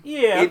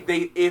 Yeah.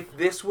 If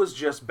this was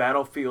just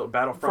Battlefront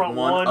Front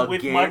 1 one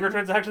with again,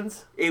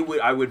 microtransactions.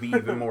 I would be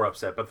even more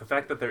upset. But the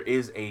fact that there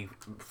is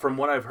from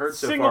what I've heard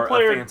so Single far,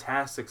 player a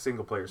fantastic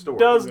single player story,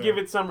 Does Yeah. give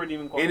it some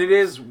redeeming quality. and it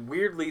is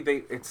weirdly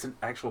it's an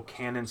actual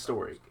canon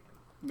story.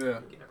 Yeah. You get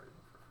everything for free.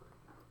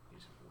 You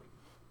just wait.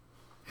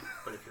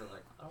 But if you're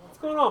like, I don't What's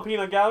going on,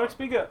 Peanut Gallery?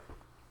 Speak up.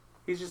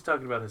 He's just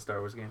talking about his Star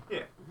Wars game.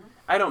 Yeah.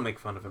 I don't make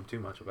fun of him too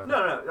much about it.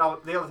 No.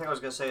 The other thing I was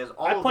going to say is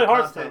all I of play the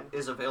Hearthstone. content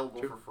is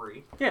available for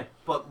free. Yeah.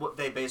 But what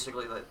they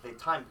basically they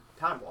time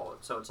wall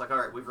it. So it's like, all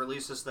right, we've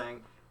released this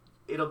thing.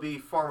 It'll be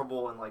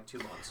farmable in like 2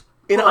 months.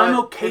 And But I'm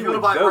okay if you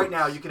with want to buy it those. right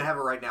now, you can have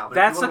it right now. But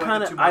That's if you the wanna wait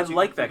kind the of 2 months, I you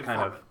like can- that you can kind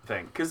farm of it.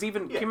 thing because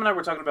even Yeah. Kim and I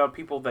were talking about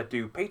people that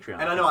do Patreon.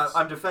 And I know accounts.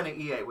 I'm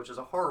defending EA, which is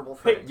a horrible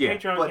thing. Yeah.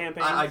 Patreon But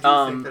campaign. I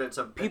do think that it's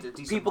a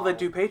decent people that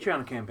do model.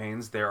 Patreon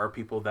campaigns, there are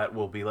people that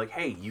will be like,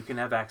 "Hey, you can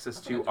have access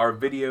to our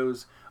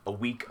videos a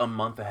week, a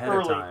month ahead of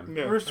Early. time,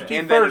 Yeah. Rooster Teeth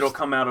and then first. it'll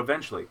come out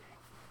eventually."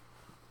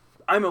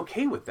 I'm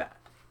okay with that.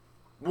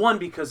 One,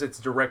 because it's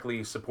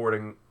directly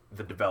supporting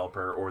the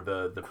developer or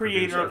the Creator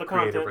producer, of the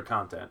creator content. for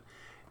content.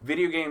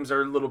 Video games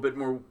are a little bit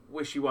more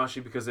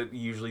wishy-washy because it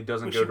usually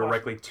doesn't go Wishy-washy.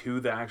 directly to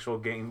the actual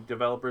game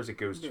developers. It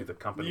goes to the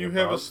company. You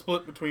have a above.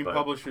 split between but-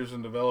 publishers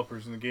and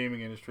developers in the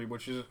gaming industry,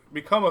 which has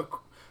become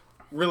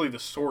really the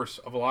source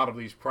of a lot of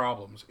these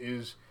problems.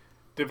 Is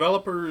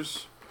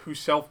developers who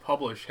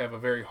self-publish have a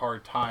very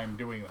hard time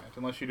doing that,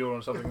 unless you do it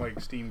on something like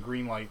Steam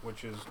Greenlight,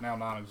 which is now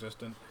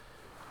non-existent.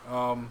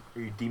 Are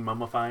you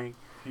demummifying?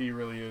 He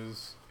really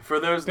is. For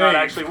those not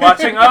Dave. actually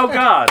watching, oh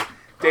god,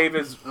 Dave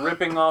is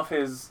ripping off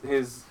his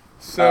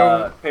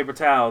So paper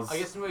towels. I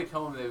guess nobody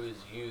told him it was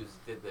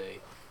used, did they?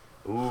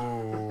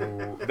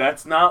 Ooh,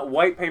 that's not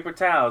white paper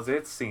towels.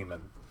 It's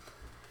semen.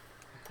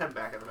 And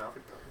back of the mouth.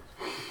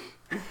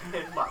 And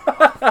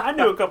I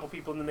knew a couple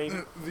people in the Navy.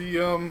 the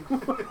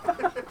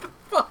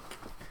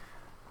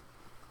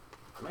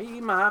Why are you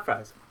eating my hot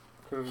fries?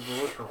 Please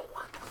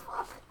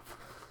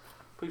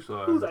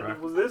slow Whose down. idea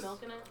Try. was this?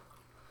 Milk in it?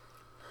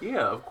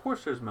 Yeah, of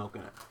course there's milk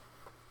in it.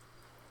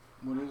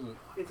 what is it?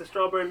 It's a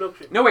strawberry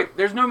milkshake. No, wait,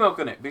 there's no milk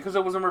in it because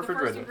it wasn't The first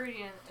refrigerated.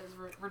 ingredient is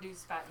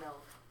reduced fat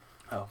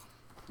milk.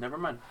 Never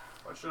mind.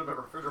 I should have been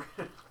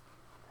refrigerated.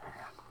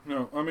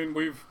 No, I mean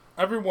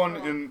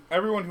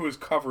everyone who has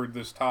covered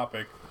this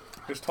topic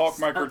has talked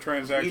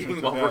microtransactions Eating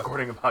to while death.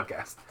 recording a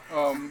podcast.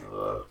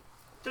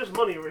 There's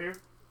money over here.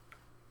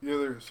 Yeah,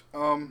 there's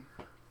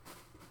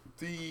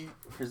the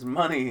There's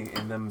money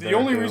in them. The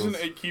only reason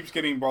it keeps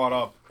getting brought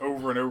up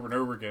over and over and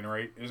over again,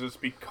 right, is it's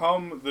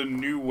become the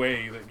new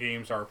way that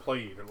games are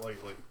played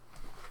lately.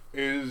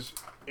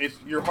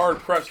 You're hard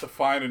pressed to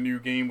find a new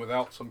game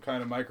without some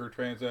kind of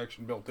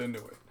microtransaction built into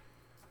it,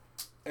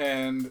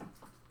 and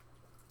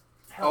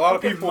a lot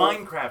of people.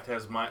 Minecraft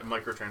has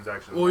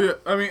microtransactions. Well, yeah,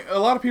 I mean, a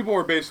lot of people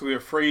are basically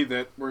afraid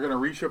that we're going to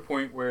reach a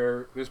point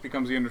where this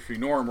becomes the industry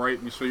norm, right?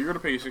 And so you're going to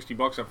pay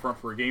 $60 up front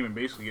for a game and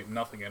basically get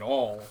nothing at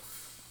all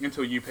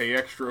until you pay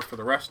extra for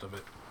the rest of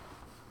it.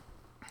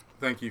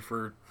 Thank you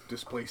for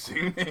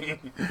displacing me.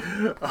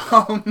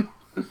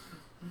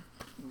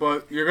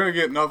 But you're going to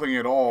get nothing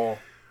at all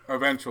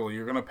eventually.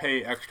 You're going to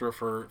pay extra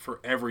for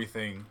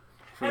everything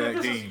for And that if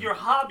this game. is your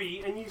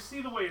hobby and you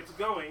see the way it's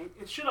going,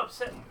 it should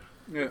upset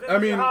you. Yeah, If this I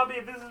is your mean, hobby,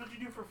 if this is what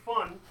you do for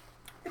fun,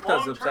 It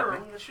does long upset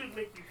term, me. this should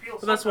make you feel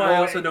But that's some why kind I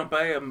of also way. don't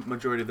buy a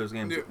majority of those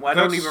games. Yeah, Well, I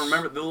don't that's- even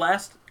remember. The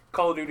last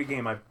Call of Duty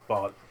game I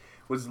bought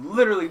was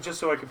literally just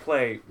so I could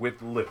play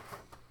with Luke.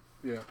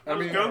 Yeah, I Those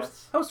mean,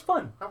 ghosts. That was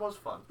fun. That was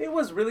fun. It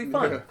was really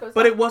fun. Yeah. Ghost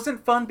But Hunt. it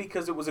wasn't fun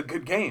because it was a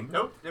good game.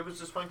 Nope, it was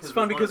just fun because It's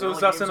fun because it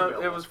was us and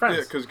it was friends.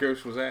 yeah, because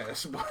Ghost was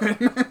ass.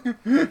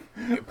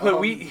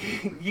 But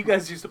you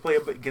guys used to play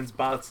up against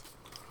bots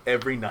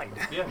every night.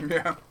 Yeah,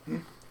 yeah.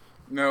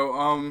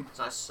 No,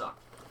 so I suck.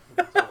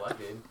 That's all I did.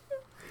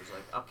 It was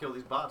like, I'll kill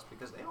these bots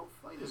because they don't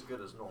fight as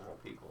good as normal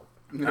people.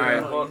 no. All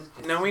right. No, Well,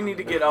 he's- now we need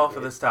to get off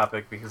of this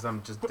topic because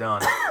I'm just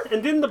done.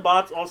 And didn't the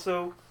bots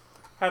also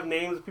have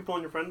names of people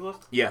on your friends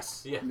list?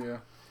 Yes. Yeah. Yeah.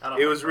 I don't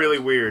It have was really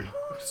friends, weird.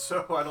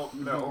 so I don't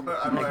know.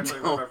 I don't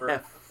actually don't remember.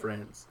 have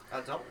friends.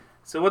 I don't.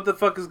 So what the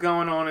fuck is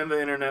going on in the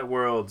internet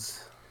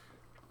worlds?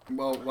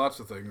 Well, lots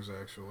of things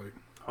actually.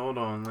 Hold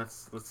on.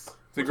 Let's.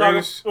 The Want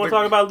greatest. to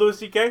talk about Louis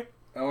C.K.?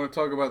 I want to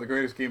talk about the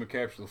greatest game of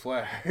Capture the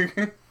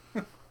Flag.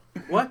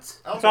 What?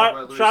 I'll talk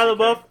about Louis Shia CK.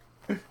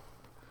 LaBeouf.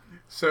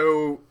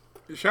 So,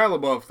 Shia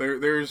LaBeouf,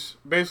 there's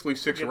basically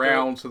 6 Get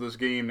rounds to this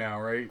game now,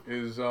 right?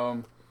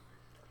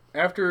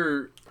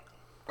 After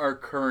our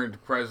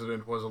current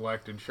president was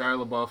elected,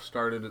 Shia LaBeouf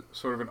started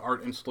sort of an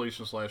art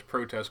installation /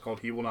 protest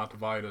called He Will Not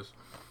Divide Us.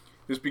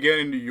 This began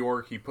in New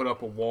York. He put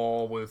up a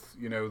wall with,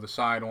 the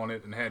sign on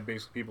it and had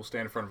basically people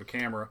stand in front of a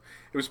camera.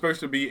 It was supposed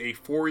to be a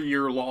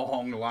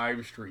 4-year-long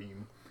live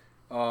stream.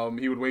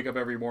 He would wake up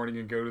every morning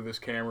and go to this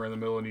camera in the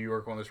middle of New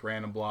York on this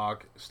random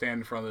block, stand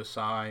in front of this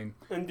sign,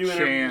 And do chant,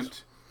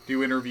 interviews.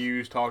 do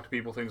interviews, talk to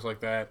people, things like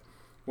that.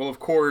 Well, of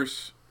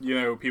course,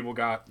 people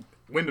got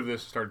wind of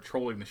this and started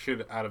trolling the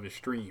shit out of his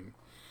stream.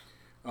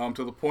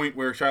 To the point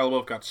where Shia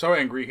LaBeouf got so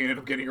angry he ended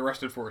up getting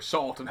arrested for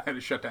assault and had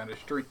to shut down his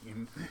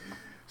stream.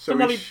 So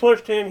Somebody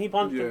pushed him, he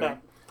punched him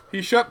back.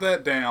 he shut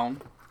that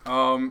down,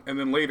 and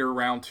then later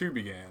round 2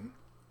 began.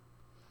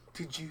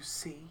 Did you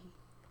see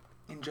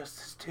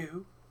Injustice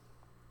 2?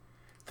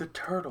 The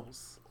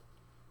Turtles.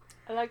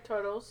 I like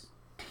turtles.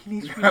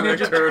 Teenage I like Mutant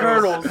Ninja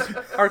Turtles.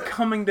 Turtles are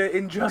coming to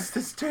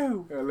Injustice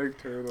 2. I like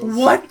turtles.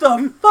 What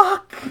the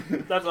fuck?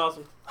 That's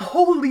awesome.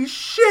 Holy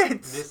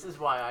shit! This is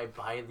why I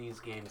buy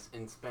these games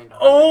and spend $100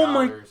 Oh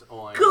my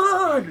on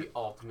God. the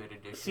Ultimate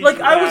Edition. See,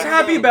 Like, I was Yeah.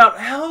 happy about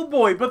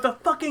Hellboy, but the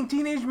fucking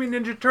Teenage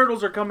Mutant Ninja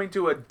Turtles are coming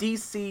to a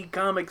DC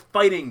Comics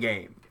fighting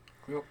game.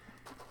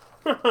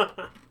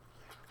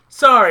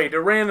 Sorry to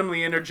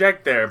randomly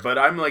interject there, but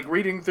I'm like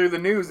reading through the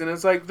news and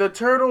it's like the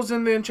Turtles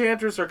and the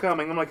Enchantress are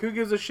coming. I'm like, who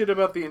gives a shit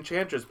about the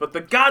Enchantress? But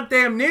the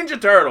goddamn Ninja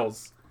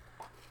Turtles!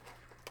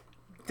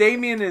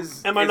 Damien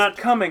is Am I not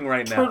coming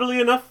right now.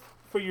 Turtly enough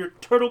for your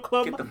turtle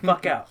club? Get the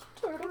fuck out.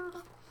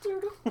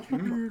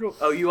 Turtle.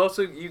 Oh,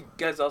 you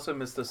guys also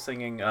missed us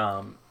singing.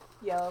 Yellow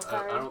I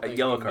card. don't think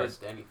yellow we card.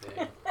 missed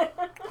anything.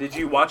 Did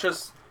you watch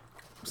us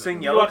sing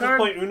You Yellow watch us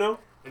Card? play Uno?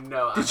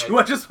 No, Did you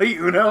watch us play I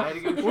Uno? had to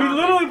go We shopping.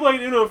 literally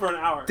played Uno for an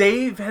hour.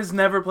 Dave has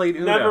never played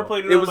Uno. Never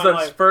played Uno It was in my the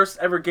life. first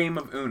ever game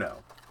of Uno.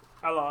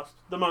 I lost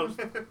the most.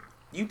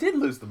 You did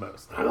lose the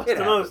most. I lost It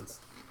the happens. most.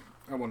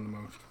 I won the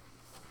most.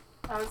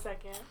 I was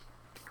second.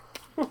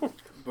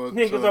 But,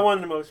 Yeah, because I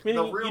won the most. The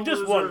Meaning real you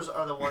just won. losers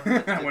are the ones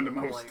that I won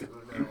didn't the play most.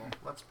 Uno.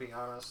 Let's be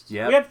honest.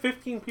 Yeah. We had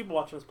 15 people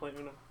watching us play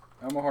Uno.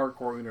 I'm a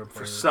hardcore Uno player.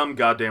 For some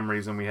goddamn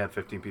reason, we had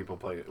 15 people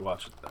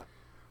watch it. I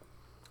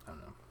don't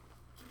know.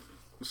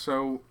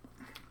 So,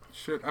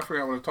 shit, I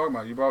forgot what I was talking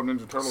about. You brought up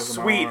Ninja Turtles.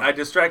 and Sweet, all I that.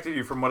 distracted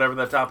you from whatever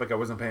that topic I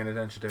wasn't paying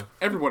attention to.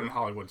 Everyone in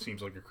Hollywood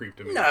seems like a creep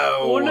to me.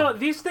 No. Well, no,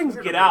 these things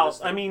We're get gonna out.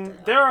 miss I them. mean,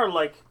 there are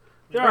like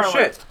Oh,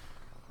 shit.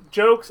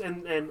 jokes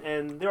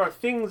and there are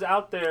things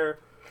out there.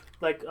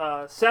 Like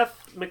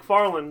Seth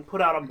MacFarlane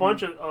put out a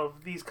bunch of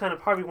these kind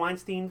of Harvey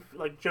Weinstein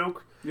like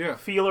joke Yeah.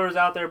 feelers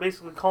out there,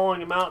 basically calling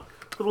him out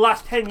for the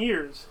last 10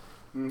 years.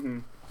 Mm-hmm.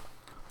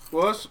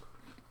 Well, that's...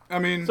 I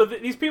mean... So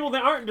these people, they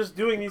aren't just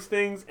doing these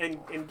things and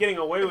getting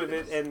away with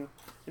it, and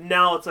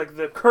now it's like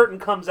the curtain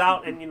comes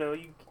out and,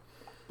 you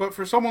But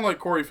for someone like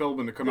Corey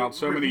Feldman to come out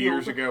so many Revealed.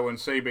 years ago and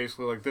say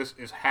basically like this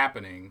is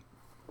happening,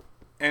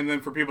 and then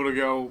for people to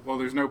go, well,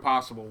 there's no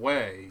possible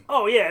way.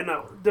 oh yeah,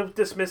 no,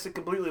 dismiss it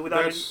completely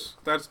without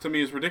That's to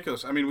me is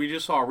ridiculous. I mean, we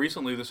just saw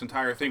recently this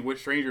entire thing with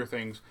Stranger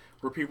Things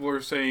where people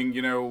are saying,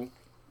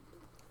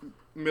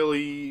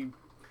 Millie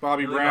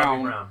Bobby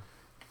Brown,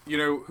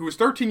 who is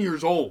 13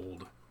 years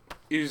old,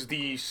 is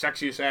the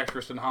sexiest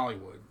actress in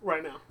Hollywood.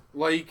 right now.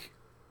 Like,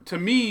 to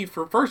me,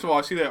 first of all,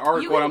 I see that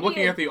article and I'm would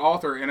looking be at the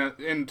author,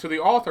 and to the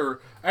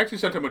author, I actually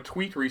sent him a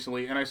tweet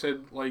recently, and I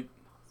said, like,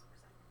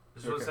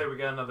 Just want to say we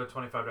got another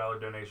 $25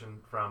 donation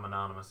from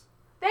Anonymous.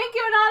 Thank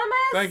you, Anonymous.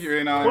 thank you,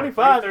 Anon.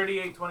 25.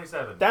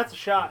 38.27. That's a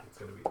shot. It's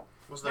gonna be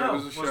Was there, No,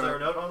 was it was a there show. a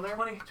note on there?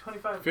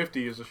 25.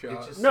 50 is a shot.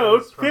 It just No,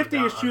 says from 50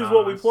 is choose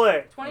what we Anonymous.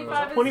 play.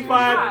 25 is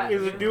 25 a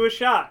is a shot. do a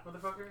shot.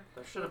 Motherfucker.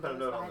 There should have been a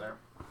note on there.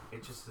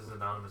 It just says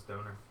anonymous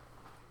donor.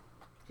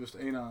 Just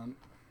Anon.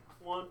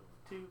 1,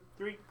 2,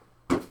 3.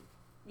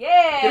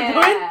 Yeah. Did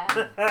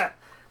it go in?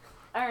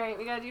 All right,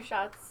 we gotta do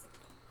shots.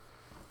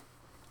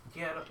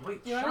 Yeah, wait.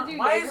 You wanna do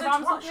Why is Jaeger it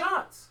bomb 20 something?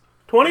 shots?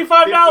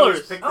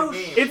 $25. Pick the Oh,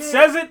 game. shit. It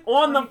says it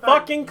on the 25,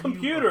 fucking you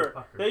computer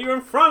motherfucker. that you're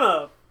in front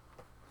of.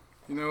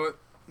 You know what?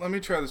 Let me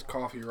try this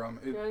coffee rum.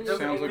 It Yeah,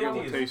 sounds like it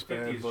will 50 is- taste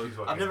 50 bad, is but... choose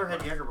what I've game never we had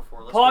play. Jaeger before.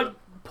 Let's You Pod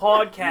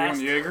want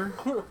podcast.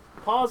 Jaeger?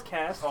 Pause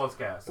cast. Pause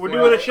cast. We're Well,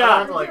 doing a I don't shot.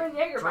 have to, like, We're doing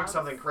Jaeger drink bombs.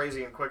 something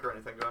crazy and quick or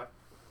anything, do I?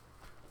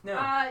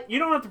 No. You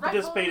don't have to Red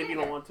Bull participate if you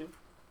Jaeger. don't want to.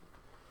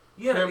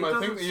 Yeah, Tim, it I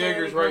doesn't think the say Jaeger's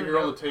anything right here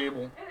on about- the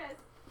table. It is.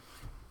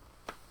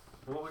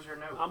 What was your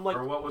note? I'm like-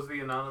 or what was the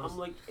anonymous? I'm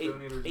like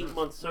donator's eight note?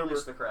 months sober.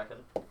 Release the Kraken.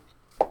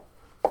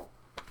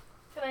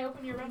 Can I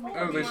open your Red Bull?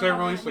 Oh, Do they you say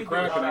want release the we do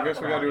Kraken. I shot guess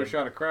of we gotta do a Kraken. shot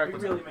of You're Kraken.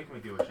 really making me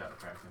do a shot of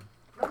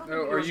Kraken.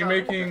 Oh, are you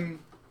making...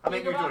 I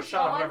mean, you do a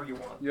shot of whatever you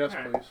want. Yes,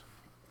 Alright.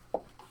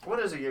 please. What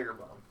is a Jaeger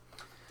bomb?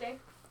 Jake?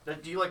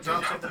 Do you like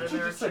drop something in there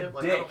and just said shit?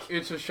 Like, dick.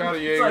 It's a shot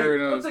of It's like,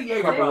 Jaeger what's a and Jaeger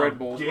a couple bomb? Red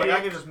Bulls. Dick. like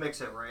I can just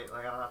mix it, right?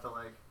 Like I don't have to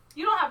like.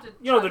 You don't have to.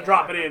 You don't have to chug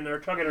drop it in or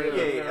chug it or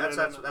Yeah, anything. yeah.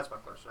 That's my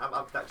question.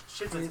 That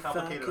shit's as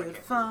complicated as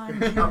I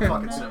can. I'm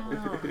fucking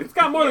simple. It's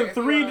got more than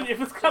three. If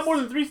it's got more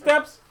than 3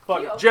 steps,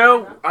 fuck it.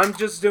 Joe, I'm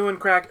just doing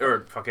crack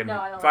or fucking No,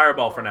 I don't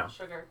Fireball like for now.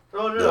 Sugar.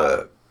 Oh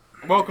no.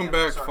 Welcome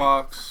back, Sorry.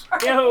 Fox.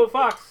 Yo,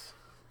 Fox.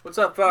 What's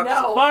up, Fox?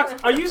 No. Fox,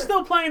 are you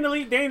still playing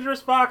Elite Dangerous,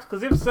 Fox?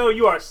 Because if so,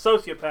 you are a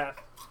sociopath.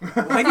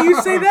 Why do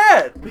you say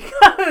that?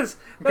 Because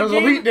Because the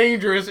game- Elite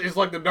Dangerous is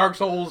like the Dark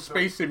Souls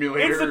space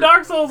simulator. it's the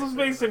Dark Souls of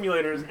space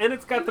simulators, and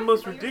it's got the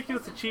most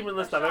ridiculous achievement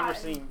list I've ever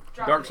seen.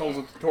 Dark Souls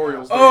of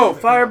tutorials. Oh,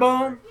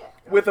 Fireball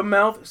with a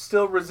mouth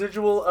still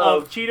residual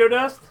Of of Cheeto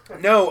dust,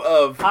 no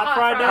of hot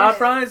fried fries. hot dust,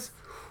 fries.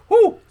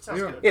 Whoo!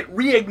 Sounds Yeah. good. It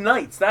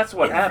reignites. That's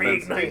what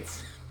happens.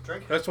 reignites.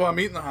 Drink. That's why I'm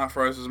eating the hot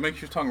fries. Is it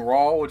makes your tongue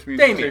raw, which means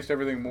Damien. you taste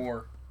everything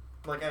more.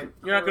 Like I.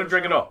 You're not gonna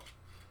drink it all.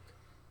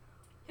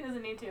 He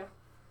doesn't need to.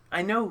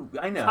 I know.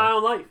 High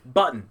on life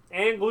Button.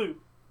 and glue.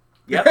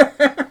 Yep.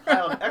 I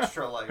have an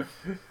extra life.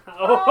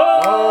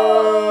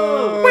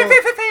 Oh!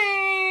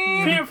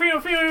 Oh! Few,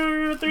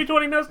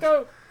 320 no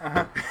scope.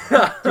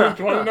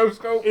 20 no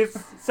scope. It's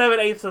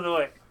 7/8 of the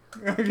way.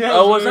 Yes,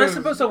 Oh, was it I is.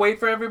 supposed to wait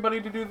for everybody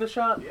to do the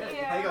shot? Yeah.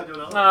 Yeah. You gotta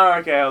do it. Oh,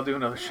 okay. I'll do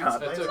another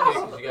shot. That's okay,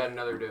 because you got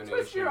another Twist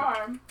donation. your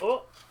arm.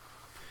 Oh,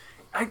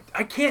 I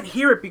can't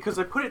hear it because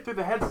I put it through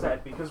the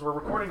headset because we're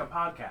recording a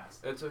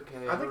podcast. It's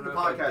okay. I I think don't the know if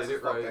I podcast did is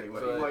it fucked right,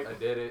 anyway. but Like- I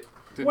did it.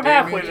 Did We're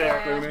Damien halfway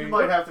there. do You me?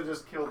 might have to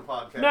just kill the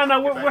podcast. no,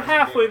 Get we're back to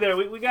halfway the game.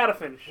 there. We gotta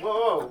finish.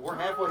 Whoa, we're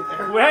halfway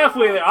there. We're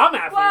halfway there. I'm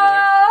halfway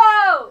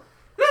Whoa!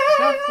 there.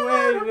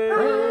 Halfway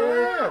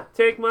there.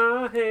 Take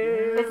my hand.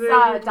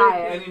 It's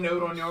diet. Any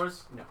note on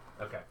yours? No.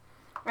 Okay.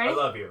 Ready? I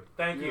love you.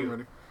 Thank Yeah, you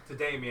ready. to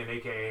Damien,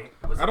 aka.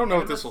 I don't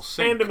know if this will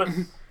sync.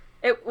 Pandemus.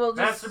 It will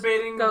just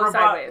Masturbating go robot.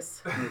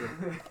 sideways.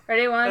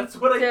 Ready? 1, That's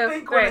what 2, I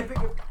think when I 3.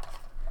 think of.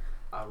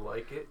 I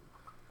like it.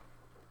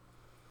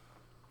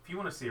 If you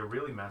want to see a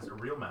real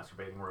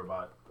masturbating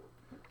robot,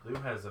 Lou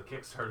has a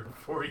Kickstarter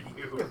for you.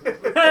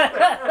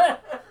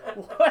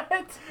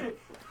 What?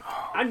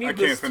 I need I can't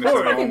this finish it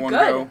all story. in one good.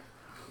 go.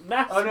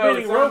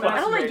 Masturbating not robot. I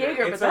don't like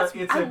Jaeger, but It's that's-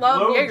 it's I a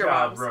love Jaeger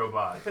blowjob bombs.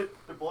 robot. The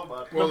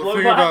blowbot. Well, The the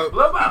thing Blowbot. about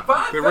Blowbot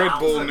 5,000. the Red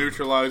Bull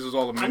neutralizes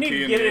all the I need minty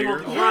to and get in on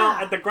the Jaeger.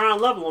 ground, at the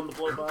ground level on the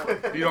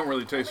blowbot. You don't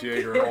really taste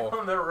Jaeger at all.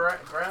 On the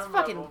ground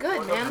fucking level good,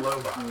 for the man.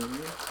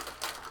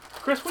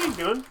 blowbot. Chris, what are you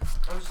doing?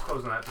 I'm just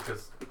closing that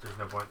because there's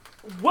no point.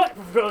 What?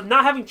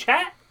 Not having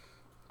chat?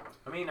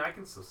 I mean, I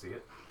can still see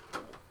it.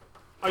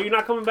 Are you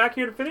not coming back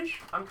here to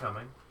finish? I'm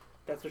coming.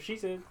 That's what she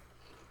said.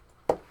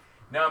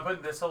 Now I'm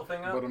putting this whole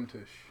thing up Bottom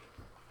tish.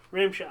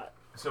 Ram shot.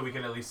 so we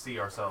can at least see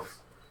ourselves.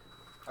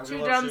 I 2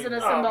 love drums seeing and a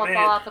that. cymbal man.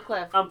 fall off a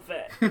cliff. I'm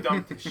fat.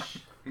 Dump-ish.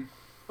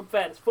 I'm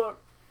fat as fuck.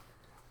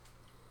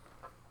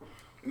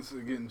 This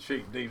is getting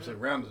shape. Dave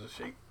said round is a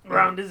shape.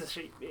 Round is a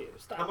shape. Yeah,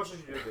 stop. How much did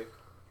you do, Dave?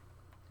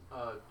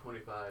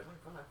 25.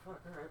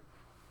 Alright.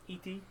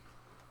 E.T.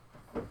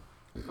 Did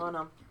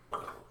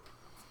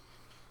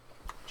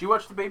you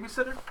watch The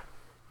Babysitter?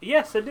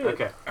 Yes, I did.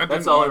 Okay. I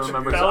That's didn't all I watch it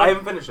remember. yet. So I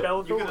haven't finished it.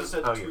 Bella You could have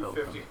said Oh, yeah,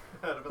 250.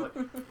 I'd be like,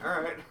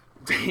 alright.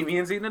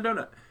 Damien's eating a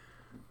donut.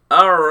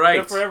 All right.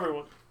 They're for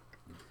everyone.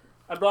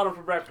 I brought them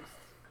for breakfast.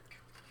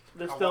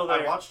 They're still I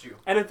there. watched you.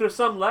 And if there's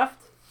some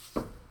left,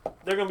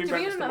 they're gonna be Do we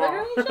breakfast get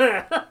another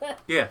tomorrow.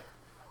 Yeah.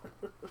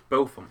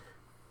 Both of them.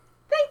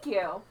 Thank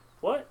you.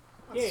 What?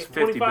 Yeah, It's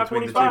 50 25,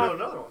 between the two. 25,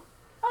 Another one.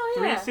 Oh,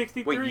 yeah.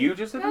 363. Wait, you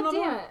just did God another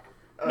damn one? it.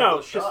 No,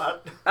 the just-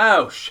 shot.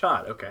 Oh,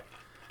 shot. Okay.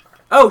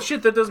 Oh,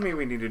 shit. That does mean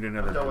we need to do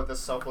another I'm done one. with this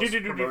selfless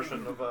Do-do-do-do-do.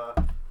 promotion of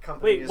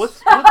companies. Wait,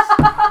 what's our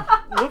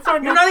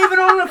You're next? not even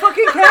on the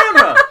fucking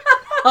camera.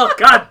 Oh,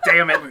 god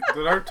damn it. Wait,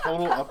 did our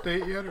total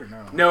update yet or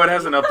no? No, it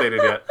hasn't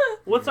updated yet.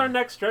 What's our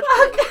next stretch goal?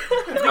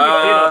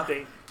 I think it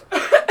did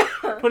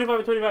update. 25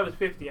 and 25 is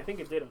 50. I think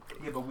it did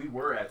update. Yeah, but we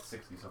were at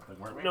 60-something,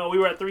 weren't we? No, we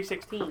were at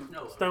 316.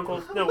 No. Stone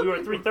Cold. No, we were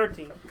at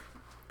 313.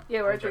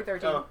 Yeah, we're at Okay.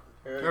 313. Oh,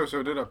 here. No, so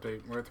it did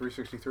update. We're at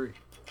 363.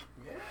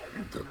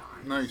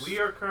 Nice. We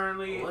are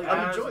currently I've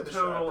as enjoyed the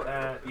total show.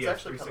 at It's yeah,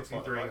 actually kind of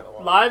fun, 363. I'm not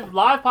gonna lie.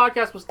 Live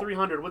podcast was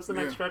 300. What's the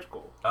next Yeah. stretch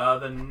goal?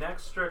 The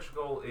next stretch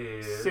goal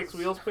is 6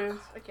 wheel spins?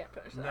 I can't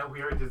finish that. No,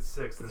 we already did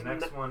 6. The Is it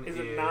next ni- one is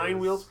it 9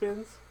 wheel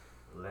spins?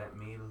 Let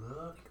me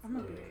look. I'm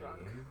gonna be Dave. drunk.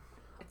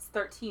 It's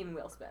 13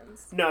 wheel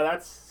spins. No,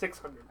 that's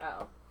 600.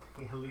 Oh.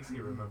 At least he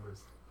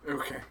remembers.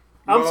 Okay.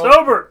 I'm Well,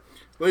 sober.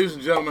 Ladies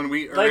and gentlemen,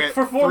 we are Like, at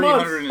for 4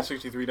 months.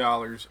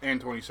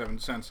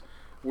 $363.27.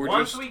 We're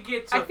Once just we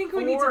get to I think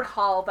we need to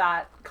call the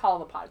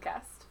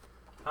podcast.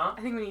 Huh?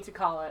 I think we need to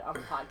call it on the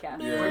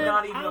podcast. Yeah. We're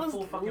not even I a was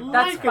full fucking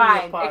That's liking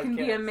fine. this It can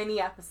be a podcast.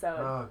 mini episode.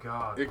 Oh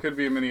god. It could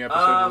be a mini episode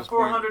at this point.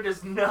 400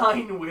 is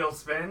 9 wheel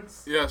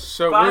spins. Yes,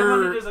 so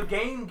 500 is a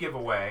game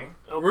giveaway.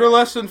 we're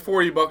less than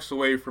 $40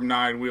 away from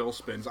 9 wheel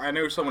spins. I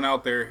know someone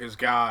out there has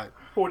got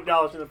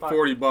 $40 in the pocket.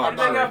 $40 And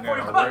they got right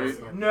 40 now, bucks.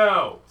 right?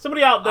 No.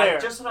 Somebody out there.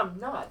 I just said I'm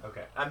not.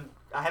 Okay.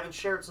 I haven't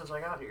shared since I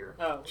got here.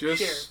 Oh,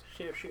 Just-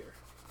 share.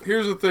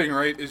 Here's the thing,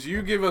 right? Is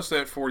you give us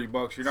that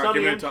 $40, you're not Sonny,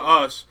 giving it to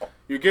us.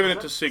 You're giving it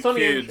to sick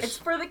Sonny, kids. It's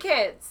for the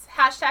kids.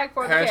 Hashtag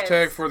for the kids.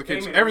 Hashtag for the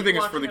kids. Damien, are Everything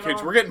you is for the watching it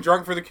kids. all? We're getting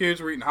drunk for the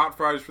kids. We're eating hot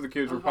fries for the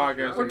kids. We're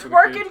podcasting We're for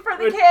the kids. twerking for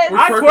the We're kids. We're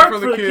I twerking twerk for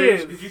the for the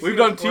kids. kids. Did you see We've me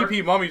done twerk?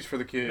 TP mummies for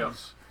the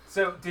kids.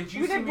 So, did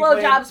you We see did me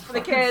play blowjobs for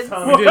the kids.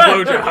 Sonic? We did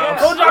blowjobs.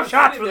 Blowjob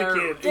shots for the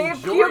kids. Dave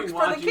Enjoying puked for the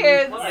watching you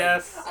kids. play.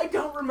 Yes. I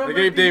don't remember.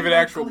 They gave being David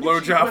actual glitchy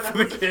blowjob when for I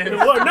the was kids. there.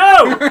 What?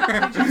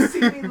 No! Did you see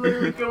me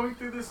literally going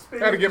through this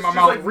spin? I had to get my It's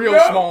mouth just like, real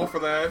no! small for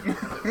that.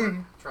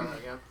 Try that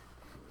again.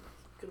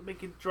 Gonna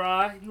make it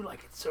dry. You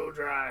like it so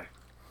dry.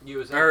 You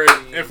was All right,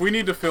 actually if we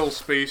need to fill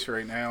space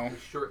right now.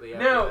 shortly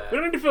after No. that. We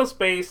don't need to fill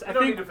space. I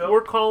don't think need to fill.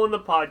 we're calling the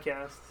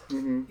podcast.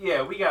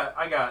 Yeah,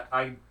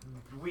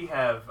 we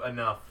have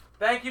enough.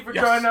 Thank you for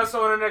Yes. joining us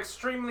on an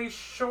extremely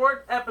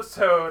short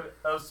episode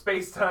of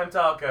Space Time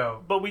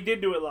Taco. But we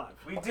did do it live.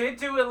 We did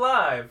do it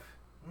live.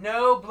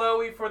 No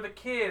blowy for the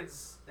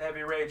kids,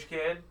 Heavy Rage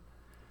Kid.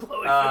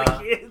 Blow it for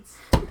the kids.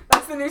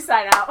 That's the new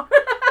sign out.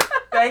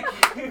 Thank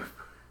you.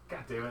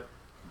 God damn it.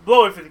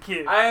 Blow it for the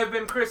kids. I have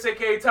been Chris,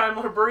 aka Time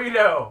Lord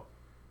Burrito.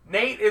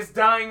 Nate is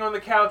dying on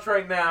the couch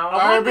right now.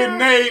 I I've been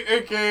wonder- Nate,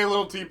 aka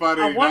Little Teapot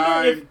I wonder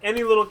 89. if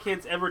any little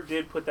kids ever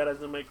did put that as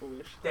a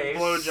make-a-wish. Dave.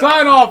 Blowjob.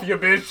 Sign off, you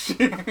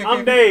bitch.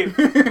 I'm Dave.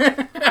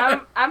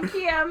 I'm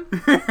PM.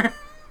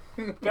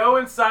 Go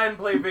inside and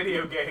play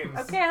video games.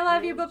 Okay, I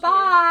love you.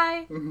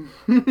 Bye-bye.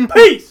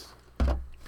 Peace!